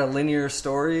 Is that a linear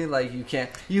story? Like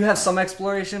you have some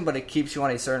exploration, but it keeps you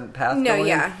on a certain path. No, going?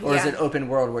 yeah, Or is yeah. it open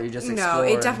world where you just explore? No,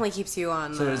 it definitely keeps you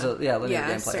on. So there's a linear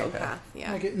gameplay. certain Okay. path.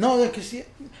 Yeah. Okay. No, because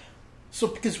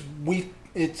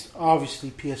it's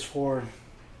obviously PS4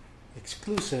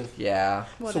 exclusive. Yeah.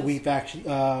 What so is- we've actually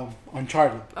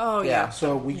Uncharted. Oh Yeah. yeah.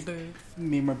 So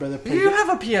me and my brother played You it. have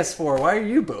a PS4. Why are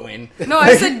you booing? No,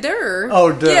 I said "der."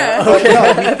 Oh, duh. Yeah. Okay. No, I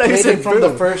we thought you played said it from the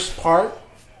boo. first part.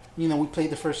 We played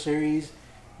the first series.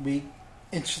 We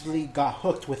instantly got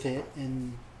hooked with it,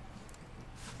 and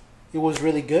it was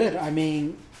really good. I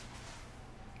mean,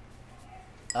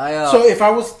 so if I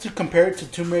was to compare it to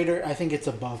Tomb Raider, I think it's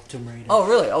above Tomb Raider. Oh,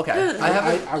 really? Okay. I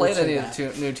haven't I would played say any of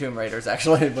that. the new Tomb Raiders,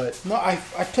 actually, but... No, I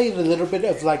played a little bit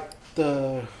of like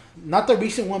not the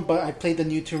recent one, but I played the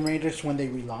new Tomb Raiders when they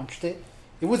relaunched it.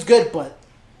 It was good, but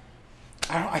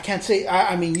I can't say.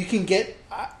 I mean, you can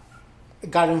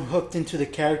got him hooked into the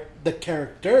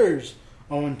characters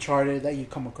of Uncharted that you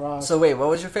come across. So wait, what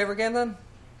was your favorite game then?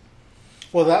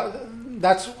 Well,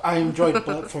 that's I enjoyed,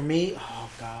 but for me, oh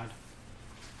god,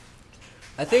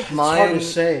 I think it's mine... hard to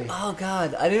say. Oh,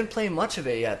 God. I didn't play much of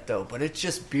it yet, though, but it's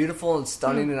just beautiful and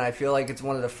stunning, and I feel like it's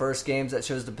one of the first games that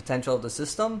shows the potential of the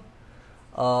system.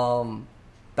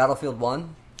 Battlefield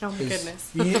 1. Oh my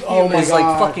goodness. Oh my is god,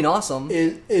 like fucking awesome.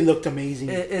 It looked amazing.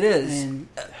 It is. And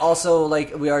Also,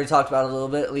 like we already talked about it a little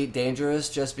bit, Elite Dangerous,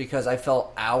 just because I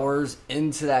felt hours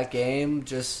into that game,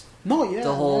 just the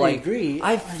whole I agree.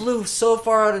 I flew so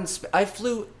far out in I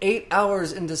flew 8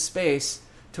 hours into space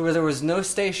to where there was no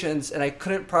stations and I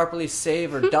couldn't properly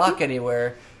save or dock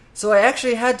anywhere. So I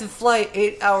actually had to fly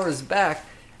 8 hours back.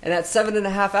 And at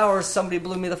 7.5 hours, somebody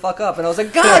blew me the fuck up, and I was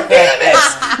like, "God damn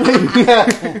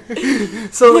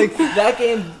it!" So like that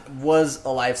game was a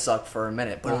life suck for a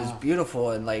minute, but it was beautiful,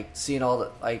 and like seeing all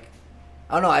the I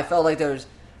don't know. I felt like there's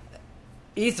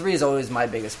E3 is always my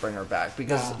biggest bringer back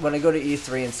because when I go to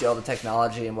E3 and see all the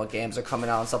technology and what games are coming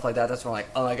out and stuff like that, that's when I'm like,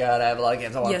 "Oh my god, I have a lot of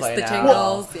games I want to play the now."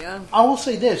 tingles, yeah. I will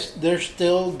say this: there's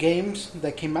still games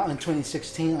that came out in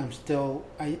 2016. I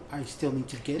still need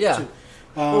to get to.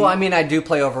 Well, I mean, I do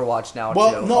play Overwatch now,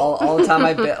 Well, too. no. All the time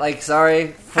I sorry,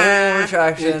 full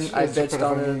retraction, I It's a bitched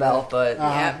on it pretty about, but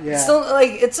yeah. it's still, like,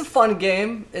 it's a fun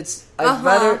game. I'd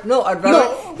rather,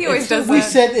 He always does We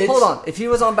that. said it's, hold on. If he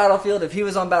was on Battlefield,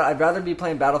 I'd rather be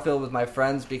playing Battlefield with my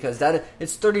friends because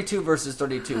it's 32 versus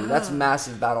 32. That's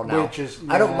massive battle now. Which is-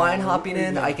 I don't mind hopping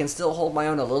in. yeah. I can still hold my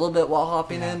own a little bit while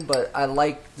hopping in, but I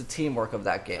like the teamwork of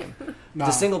that game.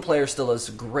 The single player still is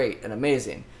great and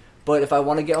amazing. But if I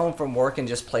want to get home from work and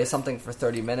just play something for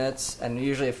 30 minutes, and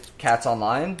usually if Kat's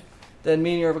online, then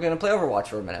me and you are going to play Overwatch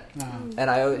for a minute.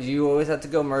 And you always have to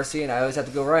go Mercy, and I always have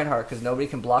to go Reinhardt, because nobody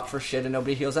can block for shit and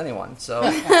nobody heals anyone. So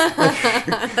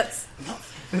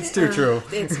it's too true.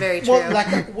 It's very true. well,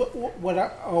 like what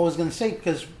I was going to say,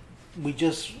 because we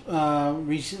just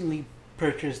recently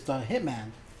purchased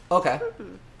Hitman. Okay.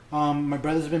 My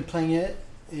brother's been playing it.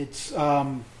 It's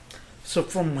so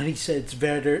from what he said, it's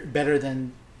better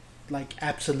than like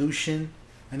Absolution.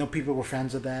 I know people were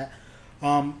fans of that.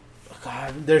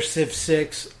 God, there's Civ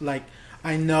 6. Like,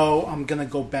 I know I'm gonna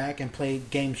go back and play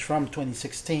games from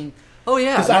 2016. Oh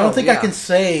yeah, because I don't think I can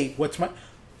say what's my.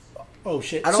 Oh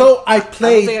shit! I played. I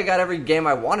don't think I got every game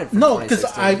I wanted. From No, because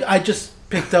 2016. I just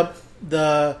picked up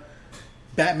the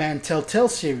Batman Telltale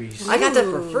series. I got that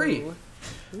for free.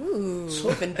 Ooh, even So-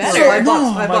 better. $5, no,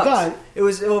 $5. my God. It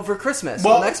was for Christmas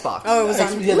Well- on Xbox. Oh, it was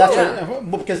on. Yeah, that's Yeah.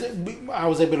 right. Because I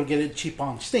was able to get it cheap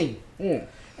on Steam.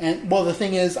 And well, the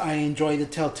thing is, I enjoy the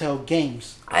Telltale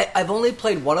games. I've only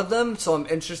played one of them, so I'm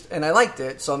interested, and I liked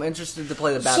it, so I'm interested to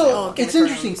play the Batman. So one. Game it's of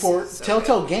interesting for Thrones. So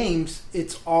Telltale games.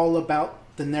 It's all about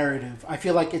the narrative. I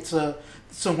feel like it's so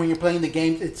when you're playing the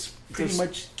games, it's pretty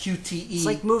much QTE. It's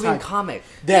like moving type. comic.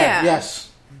 There, Yeah.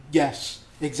 yes,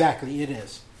 exactly. It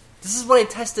is. This is what I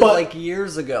tested But- like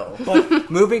years ago.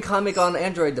 But moving comic on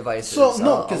Android devices. so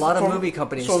no, a 'cause lot of for- movie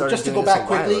companies So started just to doing go this back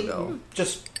a while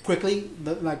quickly,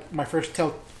 ago. like my first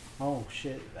Oh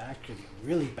shit! Actually,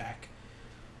 really back.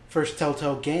 First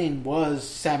Telltale game was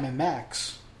Sam and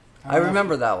Max. I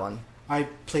remember that one. I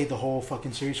played the whole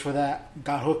fucking series for that.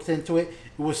 Got hooked into it.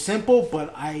 It was simple,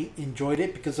 but I enjoyed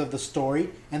it because of the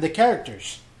story and the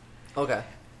characters. Okay.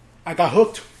 I got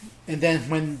hooked, and then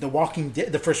when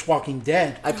the first Walking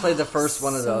Dead, I played the first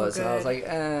one of so those, and I was good.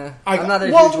 like, I'm not a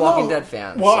huge Walking Dead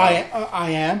fan. Well, so. I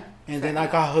am, and then I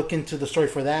got hooked into the story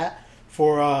for that.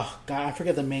 For God, I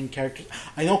forget the main characters.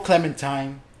 I know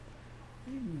Clementine,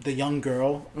 the young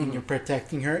girl, and you're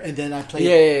protecting her. And then I played.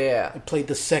 Yeah. I played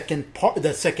the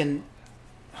second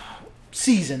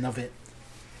season of it,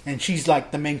 and she's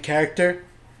like the main character.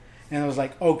 And I was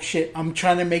like, oh shit! I'm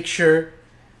trying to make sure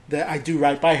that I do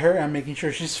right by her. I'm making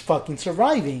sure she's fucking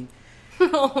surviving.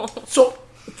 So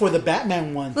for the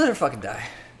Batman one, Let her fucking die.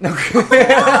 No. you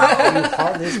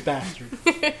heartless bastard.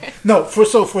 No,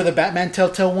 for the Batman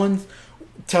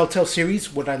Telltale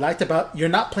series, what I liked about you're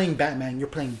not playing Batman, you're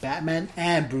playing Batman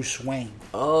and Bruce Wayne.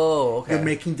 Oh, okay. You're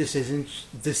making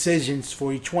decisions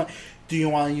for each one. Do you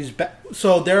want to use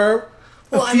So there are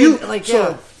a few.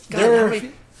 God,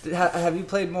 have you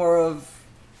played more of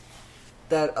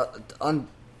that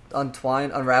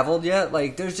Unraveled yet?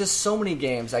 Like, there's just so many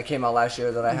games that came out last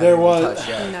year that I haven't touched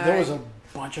yet. There was a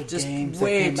bunch of just games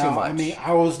way that came too out. much. I mean,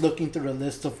 I was looking through the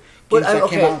list of games that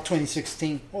came out in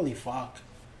 2016. Holy fuck!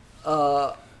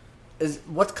 Is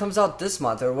what comes out this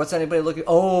month, or what's anybody looking?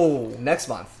 Oh, next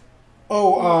month. We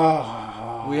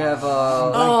have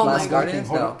Last Guardians.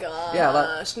 No,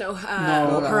 Gosh, no.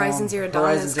 Horizon Zero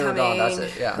Dawn is coming. Dawn, that's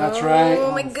it. Yeah, that's right.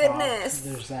 Oh my goodness!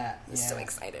 There's that. I'm so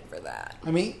excited for that.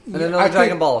 I mean, and another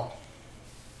Dragon Ball.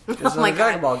 There's another God.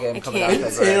 Dragon Ball game coming out.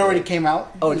 It already came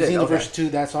out. Oh, it did? Xenoverse 2.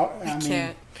 That's all. I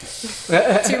Can't.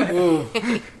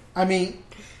 I mean,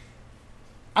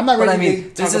 I'm not ready. But I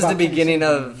mean, this is the beginning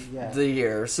of the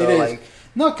year, so like.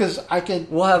 No, because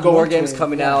we'll have more games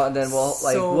coming out, and then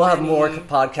we'll have more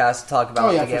podcasts to talk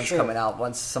about the games coming out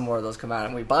once some more of those come out,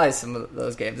 and we buy some of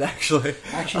those games. Actually,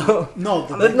 let's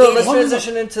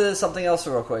transition into something else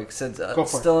real quick. Since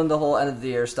still in the whole end of the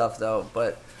year stuff, though,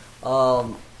 but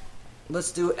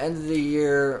let's do end of the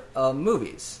year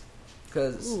movies,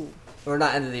 or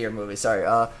not end of the year movies.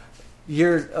 Sorry,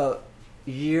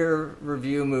 year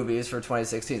review movies for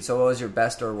 2016. So, what was your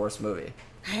best or worst movie?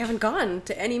 I haven't gone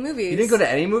to any movies. You didn't go to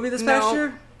any movie this past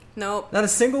year? Nope. Not a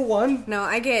single one? No,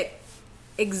 I get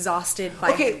exhausted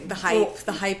by the hype. Well,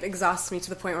 the hype exhausts me to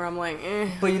the point where I'm like, eh.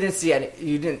 But you didn't see any.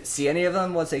 You didn't see any of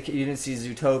them. You didn't see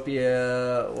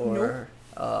Zootopia or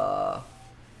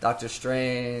Doctor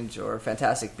Strange or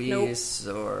Fantastic Beasts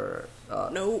or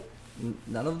nope.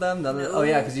 None of them. Oh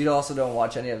yeah, because you also don't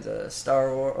watch any of the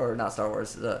Star Wars or not Star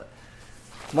Wars, the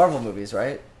Marvel movies,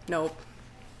 right? Nope.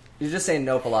 You're just saying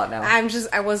nope a lot now.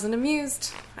 I wasn't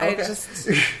amused. Okay. I just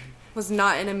was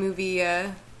not in a movie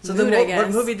so mood, I guess. What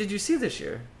movie did you see this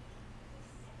year?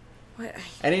 What?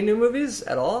 Any new movies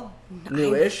at all?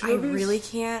 New-ish movies? I really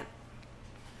can't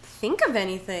think of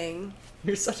anything.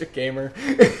 You're such a gamer.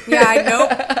 Yeah, I know.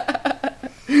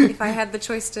 If I had the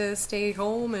choice to stay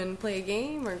home and play a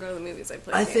game or go to the movies, I'd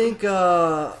play a game. I think,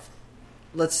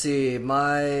 let's see,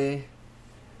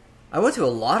 I went to a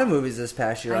lot of movies this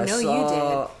past year. I know you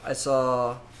did. I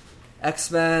saw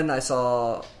X-Men. I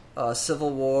saw Civil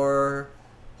War.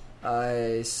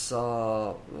 I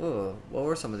saw... what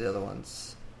were some of the other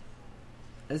ones?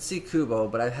 I didn't see Kubo,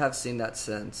 but I have seen that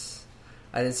since.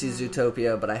 I didn't see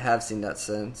Zootopia, but I have seen that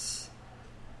since.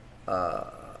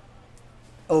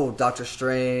 Doctor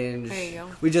Strange. There you go.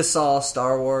 We just saw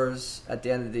Star Wars at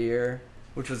the end of the year,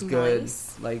 which was good.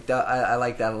 Nice. Like that, I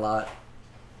like that a lot.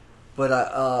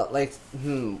 But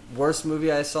worst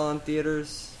movie I saw in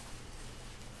theaters?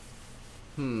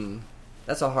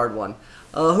 That's a hard one.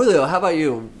 Julio, how about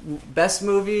you? Best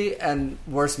movie and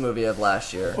worst movie of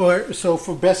last year? So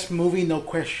for best movie, no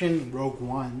question, Rogue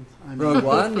One. Rogue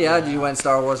One? Yeah, you went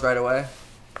Star Wars right away?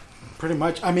 Pretty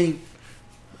much. I mean...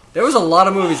 There was a lot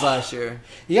of movies last year.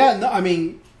 Yeah, no, I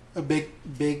mean, a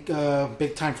big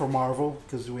time for Marvel,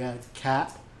 because we had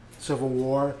Kat, Civil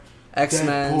War...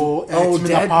 X-Men. Deadpool.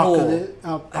 Deadpool.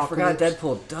 Apocalypse. I forgot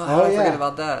Deadpool. Duh, how did I forget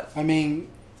about that? I mean,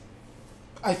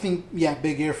 I think,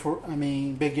 big year for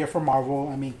Marvel.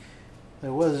 I mean,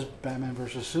 there was Batman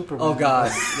versus Superman. Oh,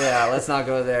 God. Yeah, let's not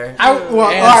go there. If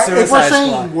we're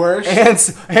saying worst. And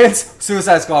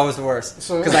Suicide Squad was the worst.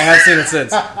 Because I have seen it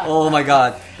since. Oh, my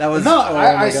God. That was... No,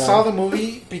 I saw the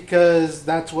movie because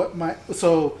that's what my...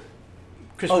 So,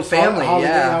 Christmas family, holiday,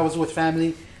 yeah. I was with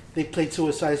family. They played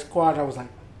Suicide Squad. I was like...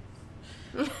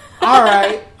 All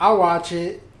right, I'll watch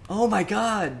it. Oh my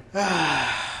God,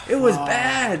 it was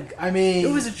bad. I mean,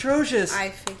 it was atrocious.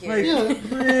 I figured,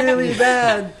 really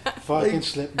bad. Fucking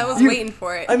slip. I was waiting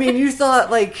for it. I mean, you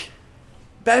thought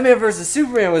Batman versus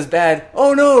Superman was bad.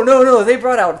 Oh no! They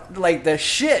brought out the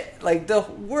shit, the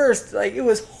worst. It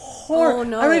was horrible. Oh,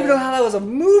 no. I don't even know how that was a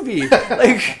movie.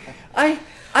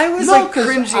 I was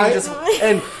cringing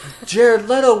and Jared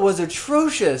Leto was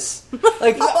atrocious.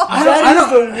 That is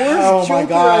the worst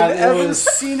Joker I've ever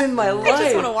seen in my life. I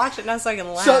just want to watch it now so I can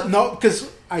laugh. So no,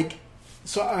 because I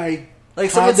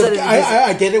someone said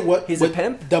I get it. What he's a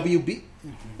pimp? WB.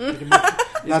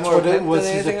 That's what it was.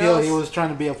 His appeal. He was trying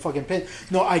to be a fucking pimp.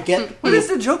 No, I get. But is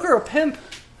the Joker a pimp?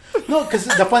 No, because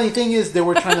the funny thing is they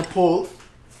were trying to pull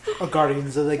a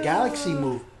Guardians of the Galaxy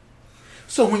move.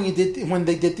 So when they did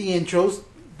the intros,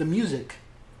 the music.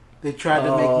 They tried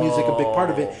to make music a big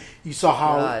part of it. You saw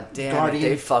how God damn Guardians...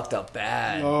 they fucked up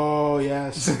bad. Oh,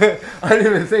 yes. I didn't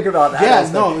even think about that.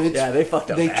 Yeah, no. They fucked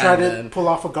up They bad, tried man. to pull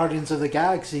off a Guardians of the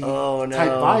Galaxy Oh, no.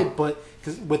 type vibe, but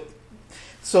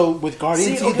with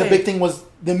Guardians, See, okay. the big thing was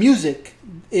the music.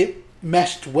 It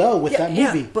meshed well with that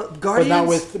movie. But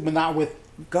Guardians... But not with...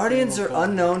 Guardians are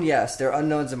unknown, yes. They're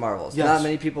unknowns in Marvels. Yes. Not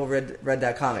many people read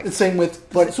that comic. The same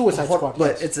with Suicide Squad.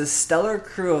 But yes. it's a stellar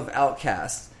crew of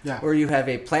outcasts. Yeah. Where you have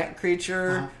a plant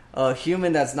creature, a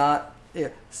human that's not...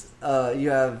 you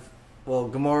have,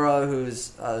 Gamora,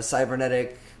 who's a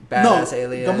cybernetic, badass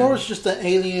alien. Gamora's just an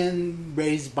alien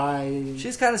raised by...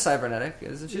 She's kind of cybernetic,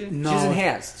 isn't she? No. She's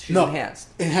enhanced.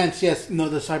 Enhanced, yes. No,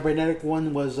 the cybernetic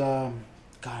one was... God,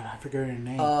 I forget her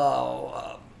name.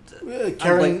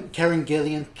 Karen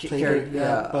Gillian played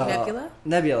her.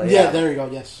 Nebula, yeah. There you go,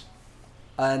 yes.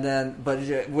 And then, but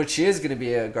she is going to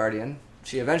be a Guardian.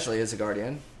 She eventually is a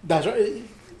Guardian. That's right.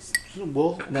 And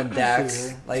then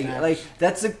Dax.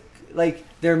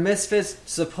 They're misfits,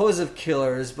 supposed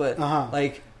killers, but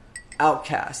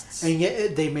outcasts. And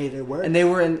yet they made it work. And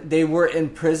they were in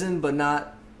prison, but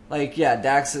not...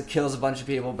 Dax kills a bunch of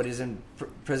people, but he's in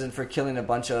prison for killing a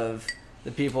bunch of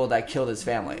the people that killed his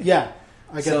family. Yeah.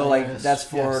 That's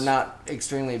for not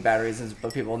extremely bad reasons,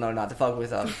 but people know not to fuck with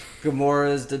them.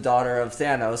 Gamora is the daughter of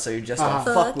Thanos, so you just don't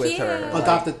fuck with her.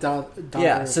 Adopted daughter.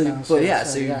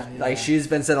 Yeah, she's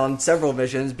been sent on several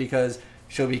missions because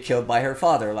she'll be killed by her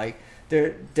father.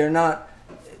 They're not.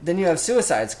 Then you have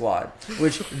Suicide Squad,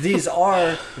 which these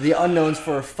are the unknowns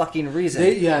for a fucking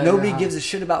reason. Nobody gives a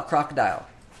shit about Crocodile.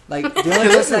 The only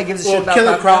person that gives a shit about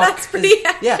Crocodile that's pretty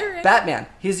accurate. Batman.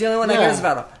 He's the only one that cares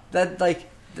about him.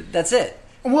 That's it.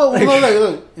 Well,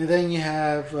 look. And then you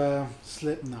have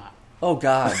Slipknot. Oh,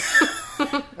 God.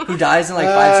 Who dies in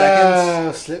 5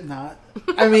 seconds? Slipknot.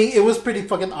 I mean, it was pretty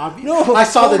fucking obvious. No, I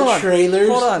saw the trailers.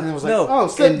 Hold on. And it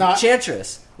was Slipknot.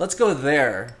 Enchantress. Let's go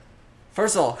there.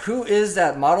 First of all, who is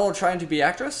that model trying to be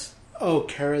actress? Oh,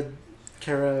 Cara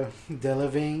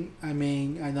Delevingne. I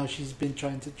mean, I know she's been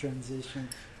trying to transition.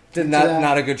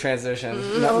 Not a good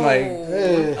transition. No.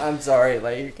 I'm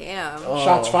sorry. Damn.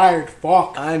 Shots fired.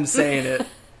 Fuck. I'm saying it.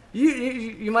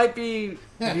 You might be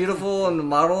beautiful and the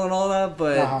model and all that,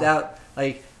 but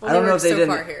I don't know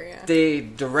if they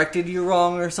directed you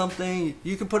wrong or something.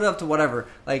 You can put it up to whatever.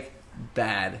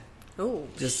 Bad. Oh.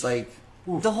 Just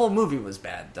the whole movie was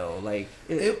bad though.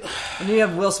 And you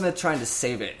have Will Smith trying to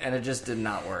save it, and it just did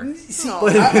not work. See,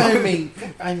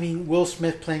 I mean, Will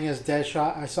Smith playing as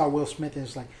Deadshot. I saw Will Smith, and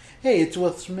it's hey, it's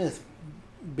Will Smith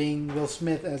being Will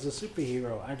Smith as a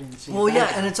superhero. I didn't see. Well,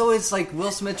 yeah, and it's always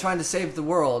Will Smith trying to save the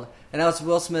world, and now it's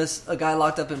Will Smith, a guy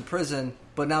locked up in prison,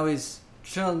 but now he's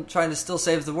trying to still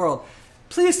save the world.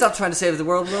 Please stop trying to save the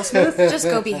world, Will Smith. Just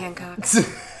go be Hancock.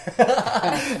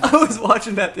 I was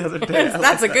watching that the other day.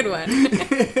 That's a good one.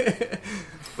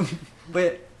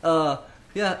 But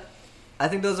I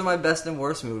think those are my best and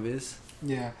worst movies.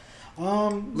 Yeah.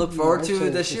 Look forward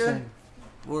to this year.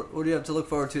 What do you have to look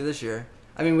forward to this year?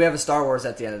 I mean, we have a Star Wars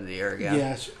at the end of the year again.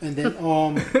 Yes, and then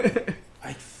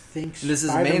I think this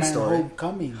is the main story.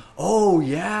 Homecoming. Oh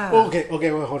yeah. Okay.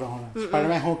 Well, hold on.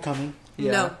 Spider-Man: Homecoming.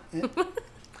 Yeah. No.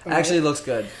 Actually, it looks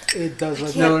good. It does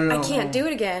look. No. I can't do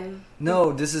it again.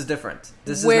 No, this is different.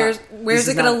 Where's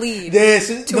it going to lead?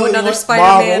 To another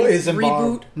Spider-Man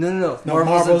reboot? No.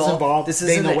 Marvel's involved. This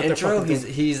is in the intro.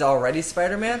 He's already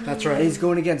Spider-Man. That's right. And he's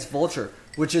going against Vulture,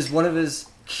 which is one of his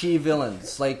key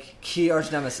villains, key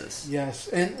arch nemesis. Yes,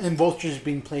 and Vulture's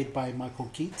being played by Michael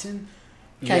Keaton.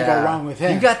 Can't go wrong with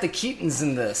him. You got the Keatons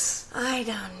in this. I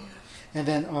don't. And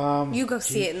then you go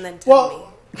see it and then tell me.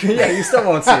 Yeah, you still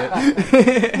won't see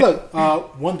it. Look,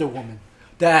 Wonder Woman.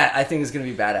 That I think is going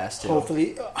to be badass too.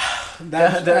 Hopefully,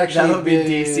 that'll be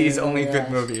DC's only good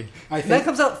movie. I think that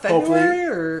comes out February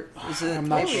or is it? I'm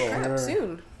not April? sure.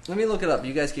 Soon. Let me look it up.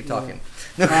 You guys keep talking.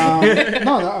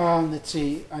 Let's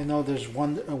see. I know there's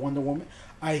Wonder Woman.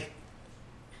 I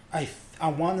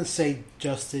want to say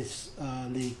Justice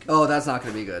League. Oh, that's not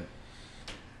going to be good.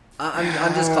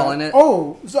 I'm just calling it.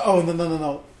 No.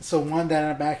 So one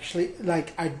that I'm actually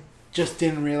I just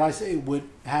didn't realize it would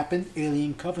happen.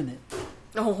 Alien Covenant.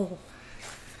 Oh.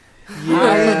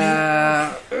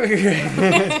 Yeah.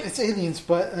 It's aliens,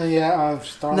 but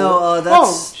Star Wars. No,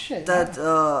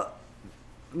 that's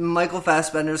Michael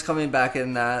Fassbender's coming back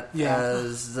in that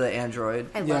as the android.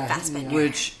 I love Fassbender.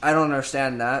 Which I don't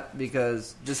understand that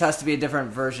because this has to be a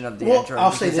different version of the android.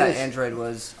 I'll say because that android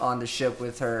was on the ship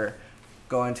with her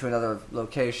going to another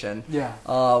location. Yeah.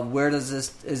 Where does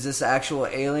this... Is this actual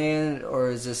alien or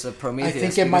is this a Prometheus? I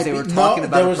think it might be... They were talking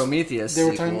about a Prometheus They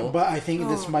were sequel. talking, but I think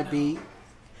this might be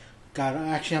God,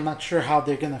 actually, I'm not sure how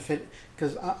they're gonna fit.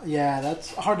 Because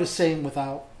that's hard to say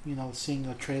without seeing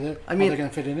a trailer. I mean, how they're gonna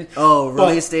fit in it. Oh,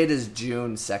 release date is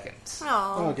June 2nd.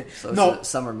 Oh, okay. So it's a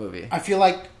summer movie. I feel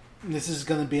like this is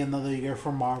gonna be another year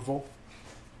for Marvel.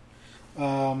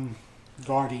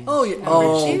 Guardians. Oh, yeah.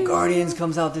 Number 2. Guardians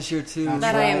comes out this year too.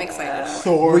 that I am excited for.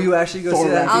 Thor. Will you actually go see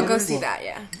that? I'll go see that.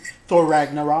 Yeah. Thor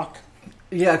Ragnarok.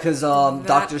 Yeah, because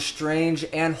Doctor Strange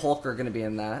and Hulk are going to be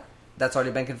in that. That's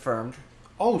already been confirmed.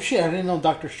 Oh shit! I didn't know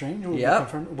Doctor Strange was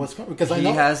confirmed. Because he I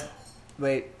know has.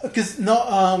 Wait. Because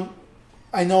I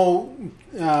know.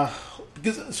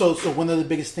 Because so one of the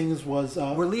biggest things was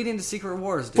we're leading to Secret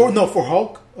Wars, dude. For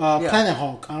Hulk, Planet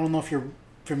Hulk. I don't know if you're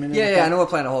familiar. with I that. know what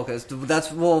Planet Hulk is.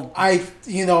 That's if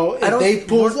they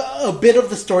pull a bit of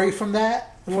the story from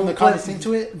that from the comics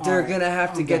into it, they're gonna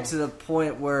have to get to the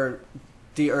point where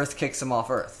the Earth kicks him off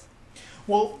Earth.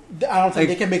 Well, I don't think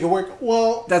they can make it work.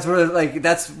 Well, that's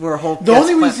where Hulk. The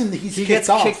only reason he gets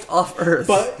kicked off Earth,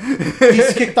 but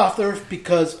he's kicked off the Earth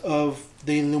because of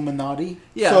the Illuminati.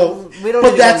 Yeah, so we don't.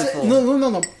 But that's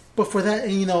no. But for that,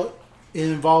 it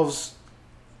involves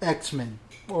X-Men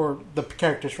or the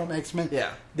characters from X-Men.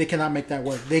 Yeah, they cannot make that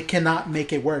work. They cannot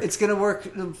make it work. It's gonna work.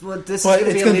 But it's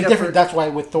gonna be different. That's why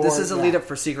with Thor, this is a lead up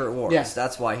for Secret Wars. Yeah.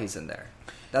 That's why he's in there.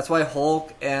 That's why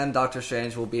Hulk and Doctor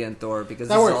Strange will be in Thor because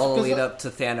that this works, is all a lead up to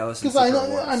Thanos. Because I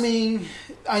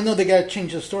know they got to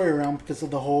change the story around because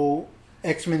of the whole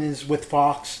X-Men is with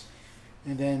Fox,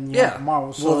 and then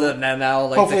Marvel. So now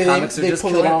the comics are just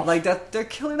killing that. They're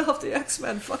killing off the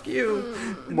X-Men. Fuck you!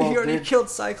 Well, he already killed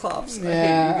Cyclops.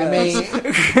 Yeah,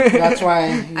 that's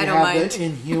why I don't mind the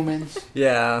Inhumans.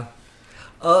 Yeah.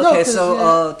 Okay,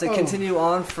 to continue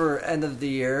on for end of the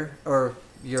year or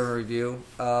your review,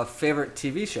 favorite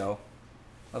TV show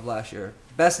of last year,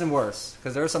 best and worst,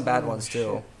 because there were some bad ones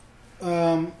too.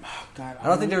 God, I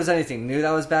don't think there was anything new that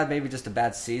was bad. Maybe just a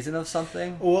bad season of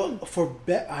something. Well,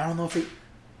 I don't know if it.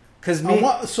 Because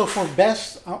for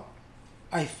best,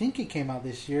 I think it came out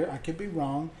this year. I could be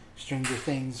wrong. Stranger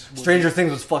Things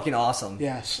was fucking awesome.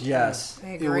 Yes. I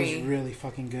agree. It was really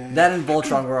fucking good. That and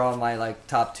Voltron were on my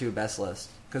top 2 best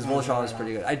list. Because Voltron was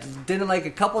pretty good. I didn't like a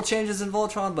couple changes in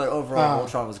Voltron, but overall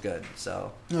Voltron was good.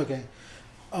 So okay,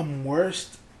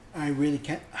 worst. I really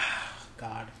can't.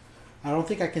 God, I don't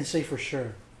think I can say for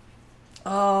sure.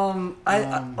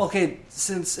 Okay,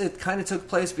 since it kind of took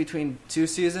place between 2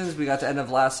 seasons, we got to the end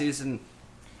of last season,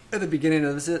 at the beginning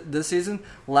of this season,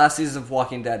 last season of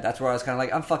Walking Dead. That's where I was kind of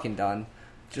like, I'm fucking done.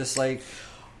 Just like,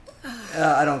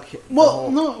 I don't care. Well,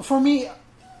 no, for me,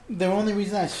 the only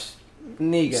reason I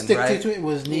stick to it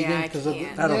was Negan because of.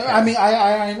 I mean,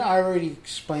 I already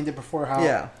explained it before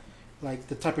how like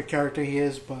the type of character he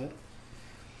is, but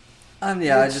I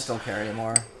just don't care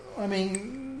anymore. I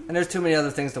mean, and there's too many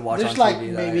other things to watch on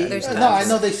TV. I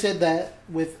know they said that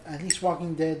with at least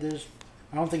Walking Dead.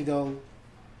 I don't think they'll.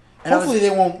 Hopefully they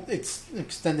won't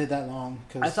extend it that long.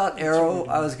 Cause I thought Arrow,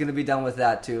 I was going to be done with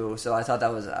that too, so I thought I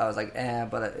was like,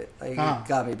 but it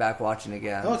got me back watching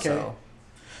again. Okay. So.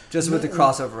 Just with the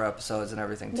crossover episodes and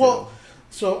everything, too. Well,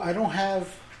 so I don't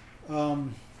have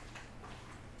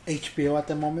HBO at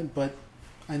the moment, but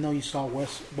I know you saw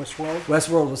Westworld.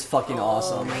 Westworld was fucking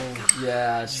awesome. My God.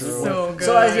 Yeah, true. So good.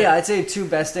 So, I'd say 2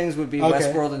 best things would be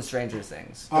Westworld and Stranger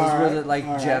Things. Those were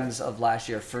the gems of last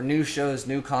year. For new shows,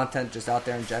 new content just out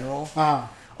there in general.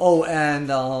 Oh, and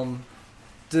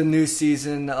the new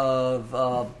season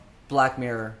of Black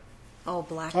Mirror. Oh,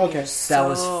 Black Mirror. Okay. That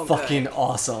was fucking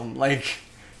awesome.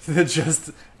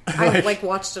 I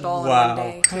watched it all in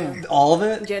one day. All of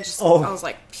it? Yeah, I was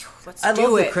like, let's do it. I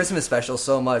love the Christmas special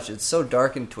so much. It's so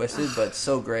dark and twisted, but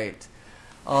so great.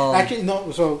 Actually,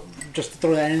 no. So just to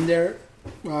throw that in there.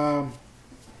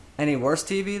 Any worse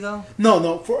TV though?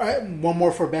 No. For one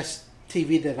more for best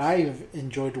TV that I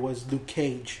enjoyed was Luke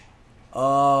Cage.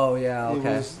 Oh yeah,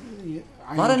 okay.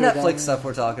 A lot of Netflix stuff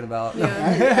we're talking about. Yeah.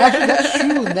 Actually, that's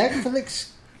true.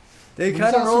 Netflix. They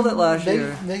kind of rolled it last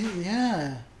year.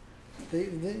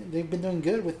 They've been doing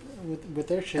good with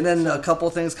their shit. And then a couple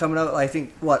things coming out. I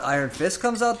think Iron Fist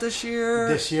comes out this year.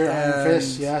 Iron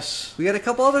Fist, yes. We got a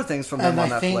couple other things from them on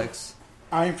Netflix.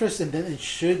 Iron Fist, and then it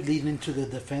should lead into the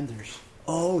Defenders.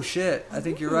 Oh shit! I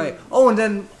think you're right. Oh, and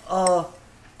then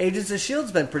Agents of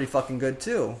S.H.I.E.L.D.'s been pretty fucking good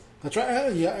too. That's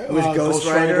right. Yeah, with Ghost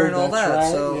Rider and all that.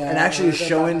 Right. So and actually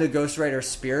showing the Ghost Rider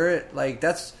spirit,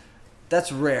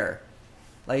 that's rare.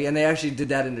 And they actually did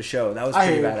that in the show. That was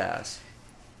pretty badass.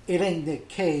 It ain't Nick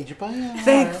Cage, but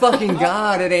thank fucking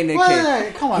God it ain't Nick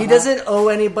Cage. Come on, he doesn't owe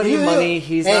anybody money.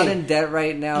 He's not in debt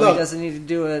right now. Look, he doesn't need to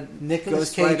do a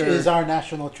Nicolas Cage is our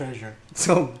national treasure.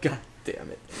 So God damn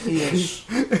it, he is.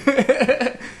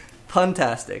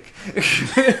 Puntastic.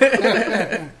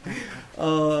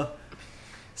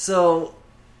 So,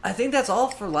 I think that's all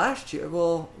for last year.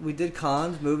 Well, we did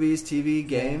cons, movies, TV,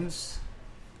 games.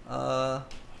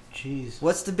 Jeez.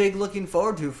 What's the big looking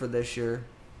forward to for this year?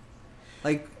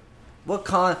 Like, what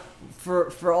con...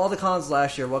 For all the cons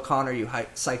last year, what con are you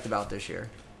psyched about this year?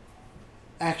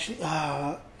 Actually,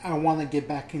 I want to get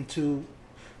back into...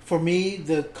 For me,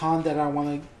 the con that I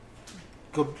want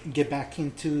to get back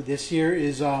into this year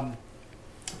is...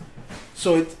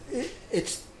 So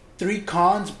it's 3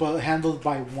 cons, but handled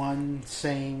by one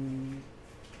same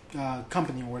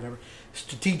company or whatever.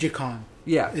 Strategic Con.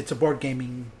 Yeah. It's a board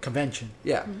gaming convention.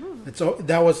 Yeah. Mm-hmm.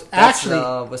 That was actually...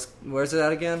 where's it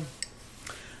at again?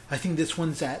 I think this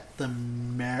one's at the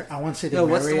I want to say the No,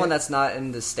 what's Marriott. the one that's not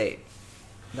in the state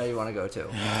that you want to go to?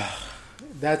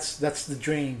 That's the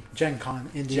dream. Gen Con,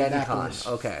 Gen Indianapolis.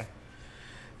 Con. Okay.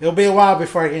 It'll be a while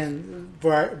before I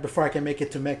can make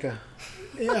it to Mecca,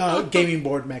 gaming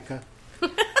board Mecca.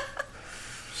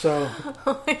 So,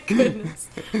 Oh my goodness.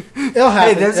 it'll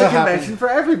happen. Hey, there's a It'll convention happen. for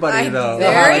everybody, though.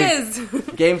 There is.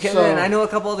 Game Con, So- and I know a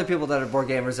couple other people that are board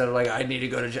gamers that are like, I need to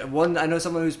go to Gen. One, I know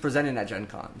someone who's presenting at Gen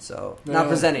Con, so not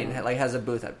presenting, like has a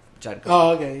booth at Gen Con. Oh,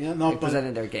 okay. Yeah, no, Like, but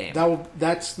presenting their game.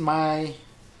 that's my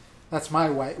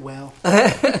white whale.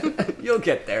 You'll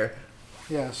get there.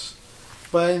 Yes,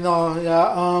 but no,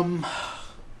 yeah.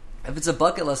 If it's a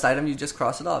bucket list item, you just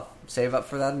cross it off, save up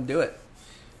for that, and do it.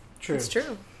 True. It's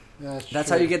true. That's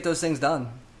how you get those things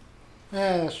done.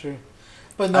 Yeah, that's true.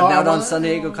 But no, I've now done San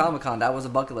Diego Comic Con. That was a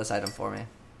bucket list item for me.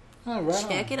 Oh, right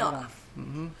Check on, it right off.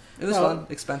 It was fun,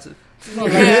 expensive. No,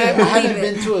 like, Yeah, I I haven't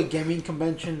believe been to a gaming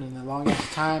convention in a long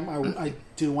enough time. I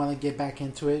do want to get back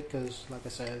into it because, like I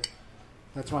said,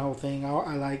 that's my whole thing.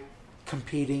 I like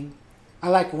competing. I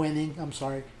like winning. I'm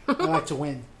sorry. I like to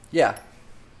win. Yeah.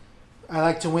 I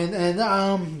like to win,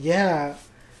 and yeah,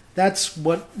 that's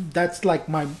like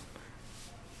my.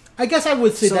 I guess I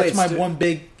would say So that's wait, my Stu- one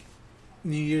big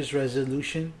New Year's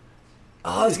resolution.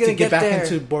 Oh, I was is gonna to get back there.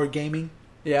 into board gaming.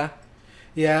 Yeah.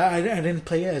 Yeah, I didn't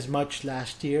play it as much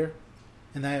last year,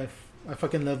 and I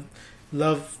fucking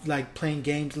love like playing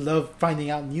games, love finding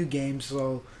out new games.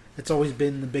 So it's always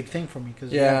been the big thing for me.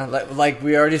 Cause, Yeah, like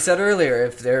we already said earlier,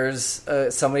 if there's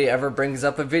somebody ever brings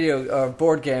up a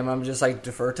board game, I'm just like,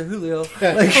 defer to Julio.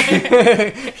 Like,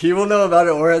 he will know about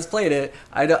it or has played it.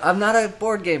 I'm not a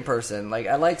board game person. Like,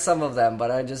 I like some of them, but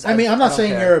I I'm not don't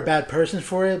saying care. you're a bad person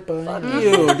for it, but Fuck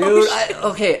you,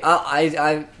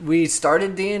 dude. We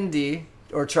started D&D,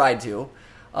 or tried to.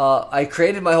 I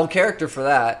created my whole character for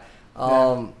that.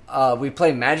 We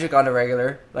play Magic on a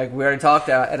regular, like we already talked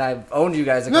about, and I've owned you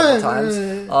guys a couple times.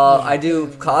 I do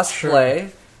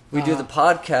cosplay. We do the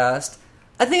podcast.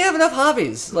 I think I have enough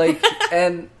hobbies, like,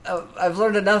 and I've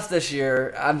learned enough this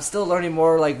year. I'm still learning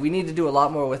more. Like, we need to do a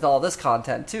lot more with all this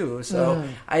content too. So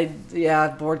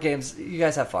board games. You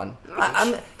guys have fun.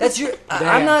 I'm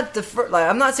not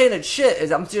I'm not saying that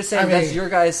shit. I'm just saying that's your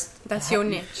guys. That's your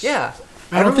niche. I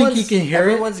Yeah. don't think you can hear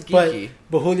everyone's it, geeky.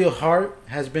 but Julio's heart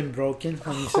has been broken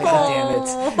when you said God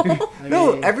that. damn it.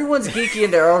 No, everyone's geeky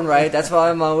in their own right. That's why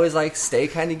I'm always like, stay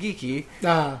kind of geeky.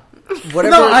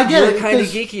 Whatever I get you're it, kind of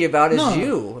 'cause- geeky about is no.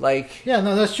 you. Like, Yeah,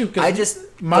 no, that's true. 'Cause I just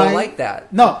don't like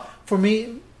that. No, for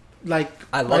me, like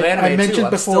I love like anime I mentioned too.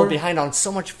 I'm before. still behind on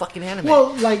so much fucking anime.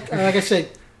 Well, like I said,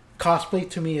 cosplay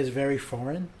to me is very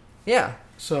foreign. Yeah.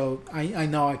 So I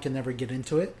know I can never get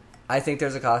into it. I think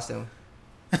there's a costume.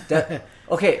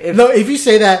 Okay. If you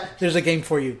say that, there's a game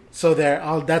for you. So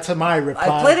that's my reply.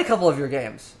 I played a couple of your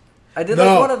games. I did No.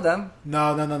 like one of them.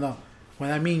 No. When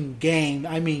I mean game,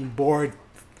 I mean board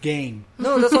game.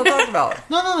 No, that's what I'm talking about.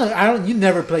 No. I don't. You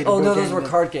never played. Oh, a board no, game those were then.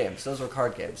 card games. Those were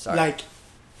card games. Sorry.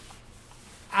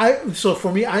 So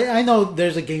for me, I know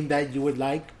there's a game that you would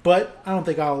like, but I don't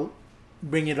think I'll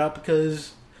bring it up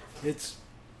because it's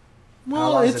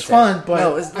long does it's it fun, take? but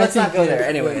No, let's not go there.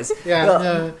 Anyways. Yeah, Well,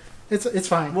 no, it's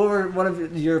fine. What were one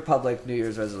of your public New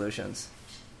Year's resolutions?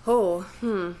 Oh,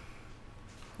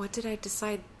 what did I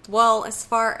decide? Well, as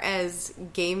far as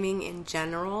gaming in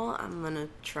general, I'm gonna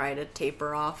try to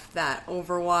taper off that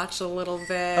Overwatch a little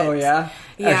bit. Oh yeah,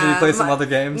 actually play some other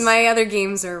games. My other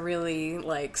games are really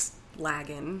like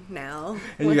lagging now.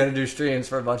 And you got to do streams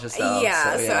for a bunch of stuff.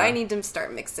 Yeah, so so I need to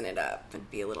start mixing it up and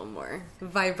be a little more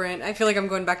vibrant. I feel like I'm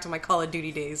going back to my Call of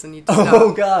Duty days and you just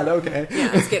Oh God, okay.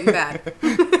 Yeah, it's getting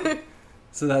bad.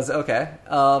 So that's okay.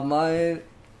 Mine,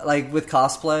 like with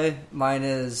cosplay, mine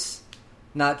is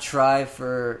not try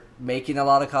for making a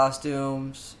lot of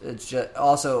costumes. It's just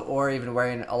also, or even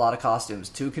wearing a lot of costumes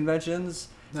to conventions.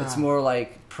 It's more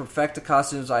like perfect the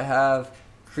costumes I have,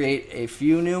 create a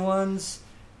few new ones,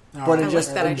 but I just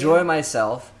like that enjoy idea.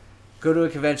 myself. go to a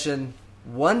convention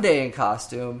one day in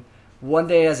costume, one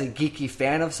day as a geeky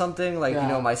fan of something, like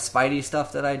my Spidey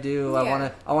stuff that I do.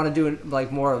 Yeah. I want to do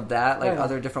like more of that, like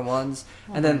other different ones,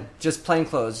 and then just plain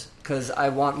clothes because I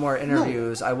want more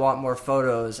interviews. I want more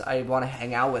photos. I want to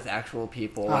hang out with actual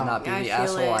people and not be the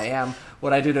asshole I am.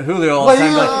 What I do to Julio all the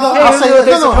time.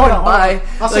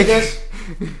 I'll say this: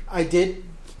 I did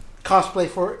cosplay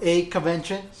for a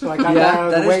convention, so I got that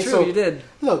out of the way. That is true. So you did.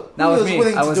 Look, not with me.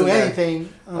 Willing I to wasn't do there.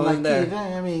 anything. I wasn't there.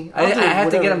 I mean, I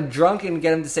have to get him drunk and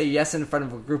get him to say yes in front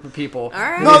of a group of people. All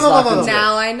right. No.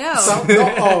 Now I know.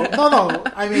 No.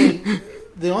 I mean,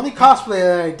 the only cosplay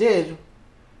that I did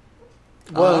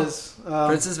was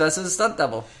Princess Vesta's stunt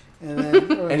double, and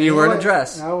then, and you were in a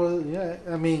dress. I was,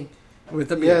 I mean, with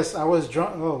the yes, I was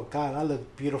drunk. Oh God, I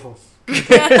look beautiful. God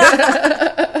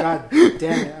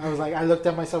damn it! I was like, I looked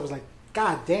at myself. I was like,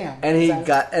 God damn. And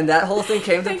and that whole thing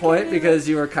came to point because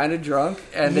you were kind of drunk,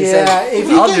 and they said,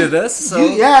 "I'll do this." So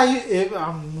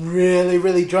I'm really,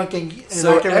 really drunk, and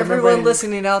so I can everyone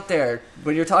listening out there,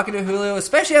 when you're talking to Julio,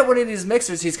 especially at one of these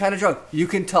mixers, he's kind of drunk. You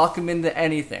can talk him into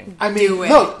anything. I mean,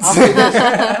 look, I'll say this.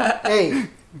 Hey,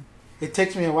 it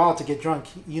takes me a while to get drunk.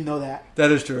 You know that. That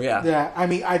is true. Yeah. Yeah. I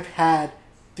mean, I've had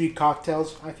 3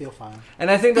 cocktails. I feel fine.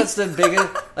 And I think that's the biggest,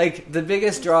 the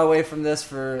biggest draw away from this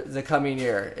for the coming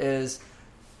year is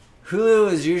Julio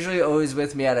is usually always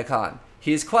with me at a con.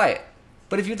 He's quiet.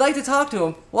 But if you'd like to talk to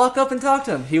him, walk up and talk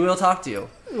to him. He will talk to you.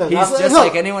 He's just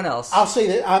like anyone else. I'll say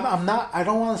that I'm not. I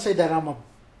don't want to say that I'm a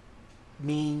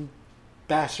mean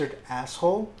bastard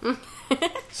asshole.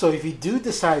 So if you do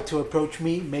decide to approach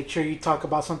me, make sure you talk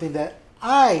about something that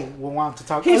I will want to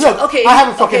talk about. Look, I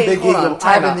have a fucking big ego.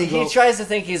 I have an ego. He tries to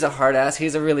think he's a hard ass.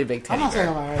 He's a really big teddy I'm not bear.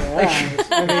 saying I'm a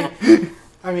hard ass.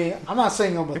 I mean, I'm not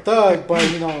saying I'm a thug, but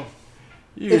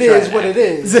it is what it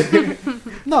is.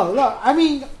 No, look, I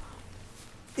mean,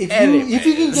 if you can get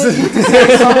me to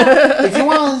say something, if you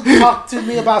want to talk to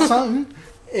me about something,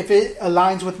 if it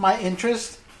aligns with my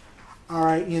interest, all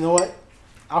right, you know what?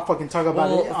 I'll fucking talk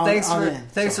about it.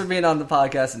 Thanks for being on the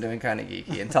podcast and doing Kinda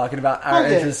Geeky and talking about our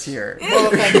interests here.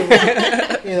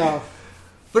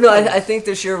 But no, I think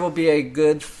this year will be a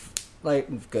good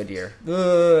year.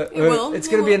 It's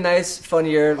going to be a nice, fun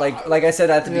year. Like I said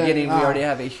at the beginning, we already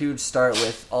have a huge start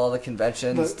with all the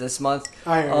conventions this month.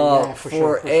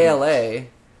 For ALA,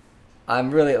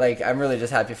 I'm really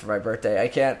just happy for my birthday. I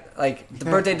can't the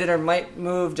birthday dinner might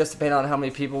move just depending on how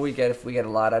many people we get. If we get a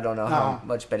lot, I don't know how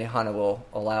much Benihana will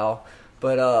allow,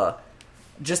 but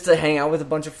just to hang out with a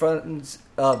bunch of friends,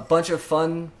 a bunch of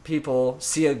fun people,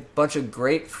 see a bunch of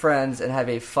great friends, and have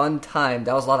a fun time.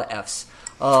 That was a lot of F's.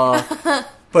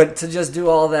 But to just do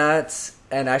all that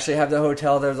and actually have the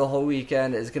hotel there the whole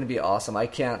weekend is going to be awesome. I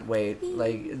can't wait.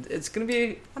 It's going to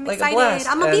be I'm excited. A blast.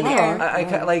 I'm going to be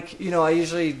there. I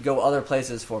usually go other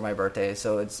places for my birthday,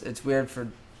 so it's weird. For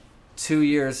 2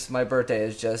 years, my birthday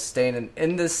is just staying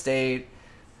in the state,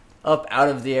 up out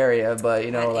of the area, but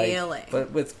ALA.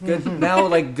 But with good now,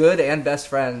 good and best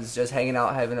friends, just hanging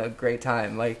out, having a great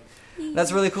time.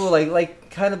 That's really cool.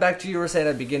 Kind of back to you were saying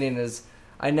at the beginning is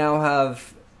I now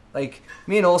have.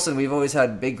 Me and Olsen, I've always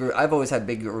had big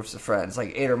groups of friends,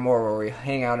 8 or more, where we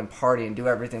hang out and party and do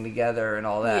everything together and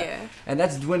all that. Yeah. And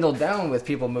that's dwindled down with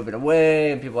people moving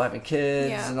away and people having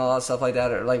kids and all that stuff like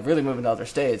that, or really moving to other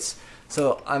states.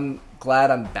 So I'm glad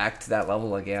I'm back to that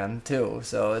level again too.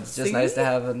 So it's just nice to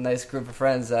have a nice group of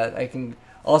friends that I can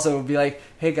also be like,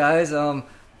 hey guys,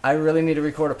 I really need to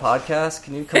record a podcast.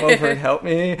 Can you come over and help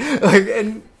me?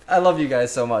 And I love you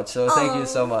guys so much, so thank you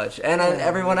so much. And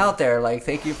everyone out there,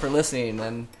 thank you for listening,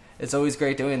 and it's always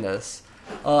great doing this.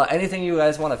 Anything you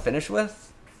guys want to finish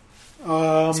with?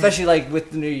 Especially,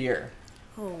 with the new year.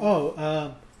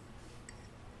 The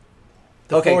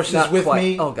Force is with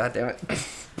me. Oh, God damn it.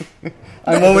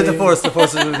 I'm one with the Force, the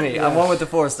Force is with me. I'm one with the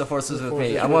Force, the Force is with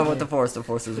me. I'm one with the Force, the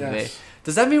Force is with me.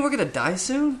 Does that mean we're going to die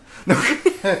soon? No.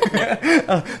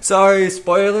 Sorry,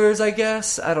 spoilers, I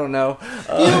guess. I don't know.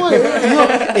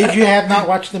 If you have not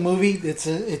watched the movie, it's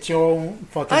your own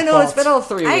fucking I know, fault. It's been all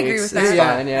 3 weeks. I agree with that. It's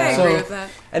fine, I agree with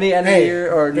that. Any end of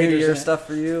year or New Year stuff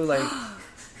for you?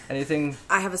 Anything?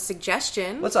 I have a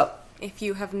suggestion. What's up? If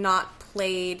you have not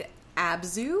played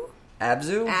Abzu,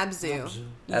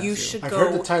 you should go. I've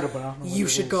heard the title, but I don't know what you it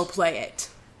should is. go play it.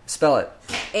 Spell it.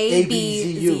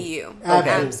 ABZU. Okay.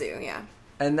 Abzu, yeah.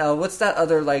 And what's that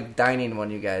other dining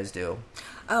one you guys do?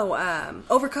 Oh,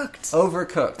 Overcooked.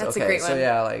 Overcooked. That's okay, a great one. So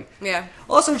yeah.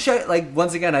 Also check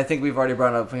once again, I think we've already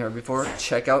brought it up here before.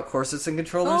 Check out Corsets and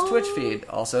Controllers Twitch feed,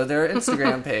 also their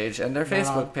Instagram page and their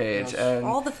Facebook page, and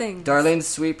all the things. Darlene's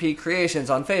Sweet Pea Creations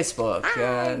on Facebook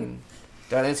and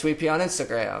Darlene Sweet Pea on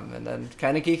Instagram, and then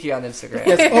Kinda Geeky on Instagram.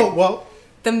 Yes. Oh well.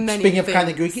 The many Speaking of things.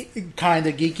 kind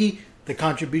of geeky, the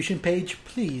contribution page,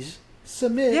 please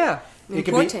submit. Yeah. It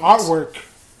could Important. be artwork.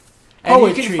 And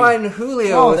Poetry. you can find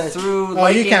Julio through you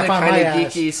liking the can't find Kinda my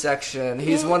ass. Geeky section.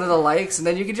 He's one of the likes, and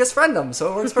then you can just friend him,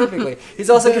 so it works perfectly. He's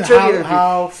also a contributor.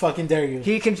 How fucking dare you?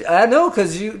 I know,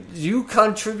 because you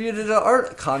contributed an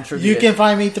art. You can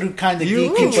find me through kind of You geeky,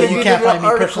 but you contributed can't an find me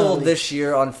article personally. this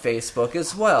year on Facebook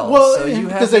as well. Well, so you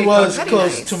because have it was Very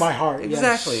close nice. to my heart.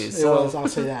 Exactly, Yes, so- it was. I'll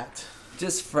say that.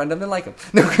 just friend him and like him.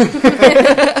 No.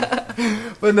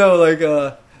 But no, like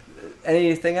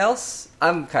anything else?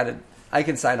 I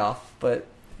can sign off, but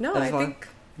No, I I just wanna- think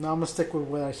No, I'm gonna stick with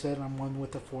what I said. I'm one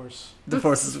with the force. the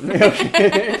force is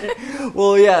okay.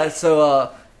 Well, yeah. So,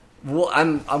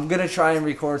 I'm gonna try and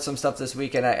record some stuff this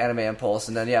weekend at Anime Impulse,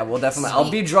 and then we'll definitely. I'll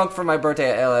be drunk for my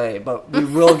birthday at LA, but we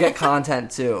will get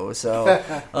content too. So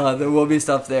there will be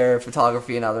stuff there,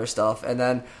 photography and other stuff, and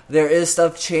then there is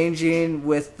stuff changing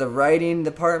with the writing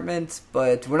department,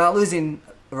 but we're not losing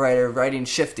a writer. Writing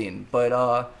shifting,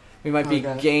 but we might be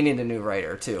gaining a new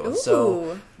writer too. Ooh.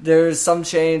 So there's some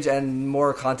change and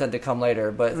more content to come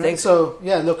later. But thanks. So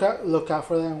look out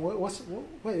for them. Wait.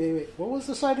 What was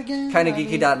the site again?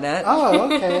 KindaGeeky.net.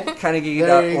 Oh, okay.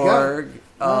 KindaGeeky.org.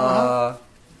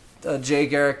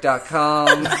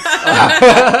 JGarrick.com.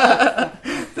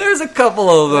 There's a couple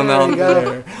of them There out you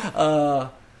there.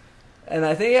 And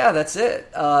I think, that's it.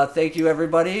 Thank you,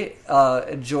 everybody.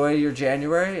 Enjoy your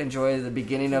January. Enjoy the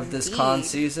beginning of this con Indeed.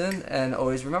 season. And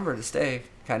always remember to stay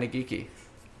kind of geeky.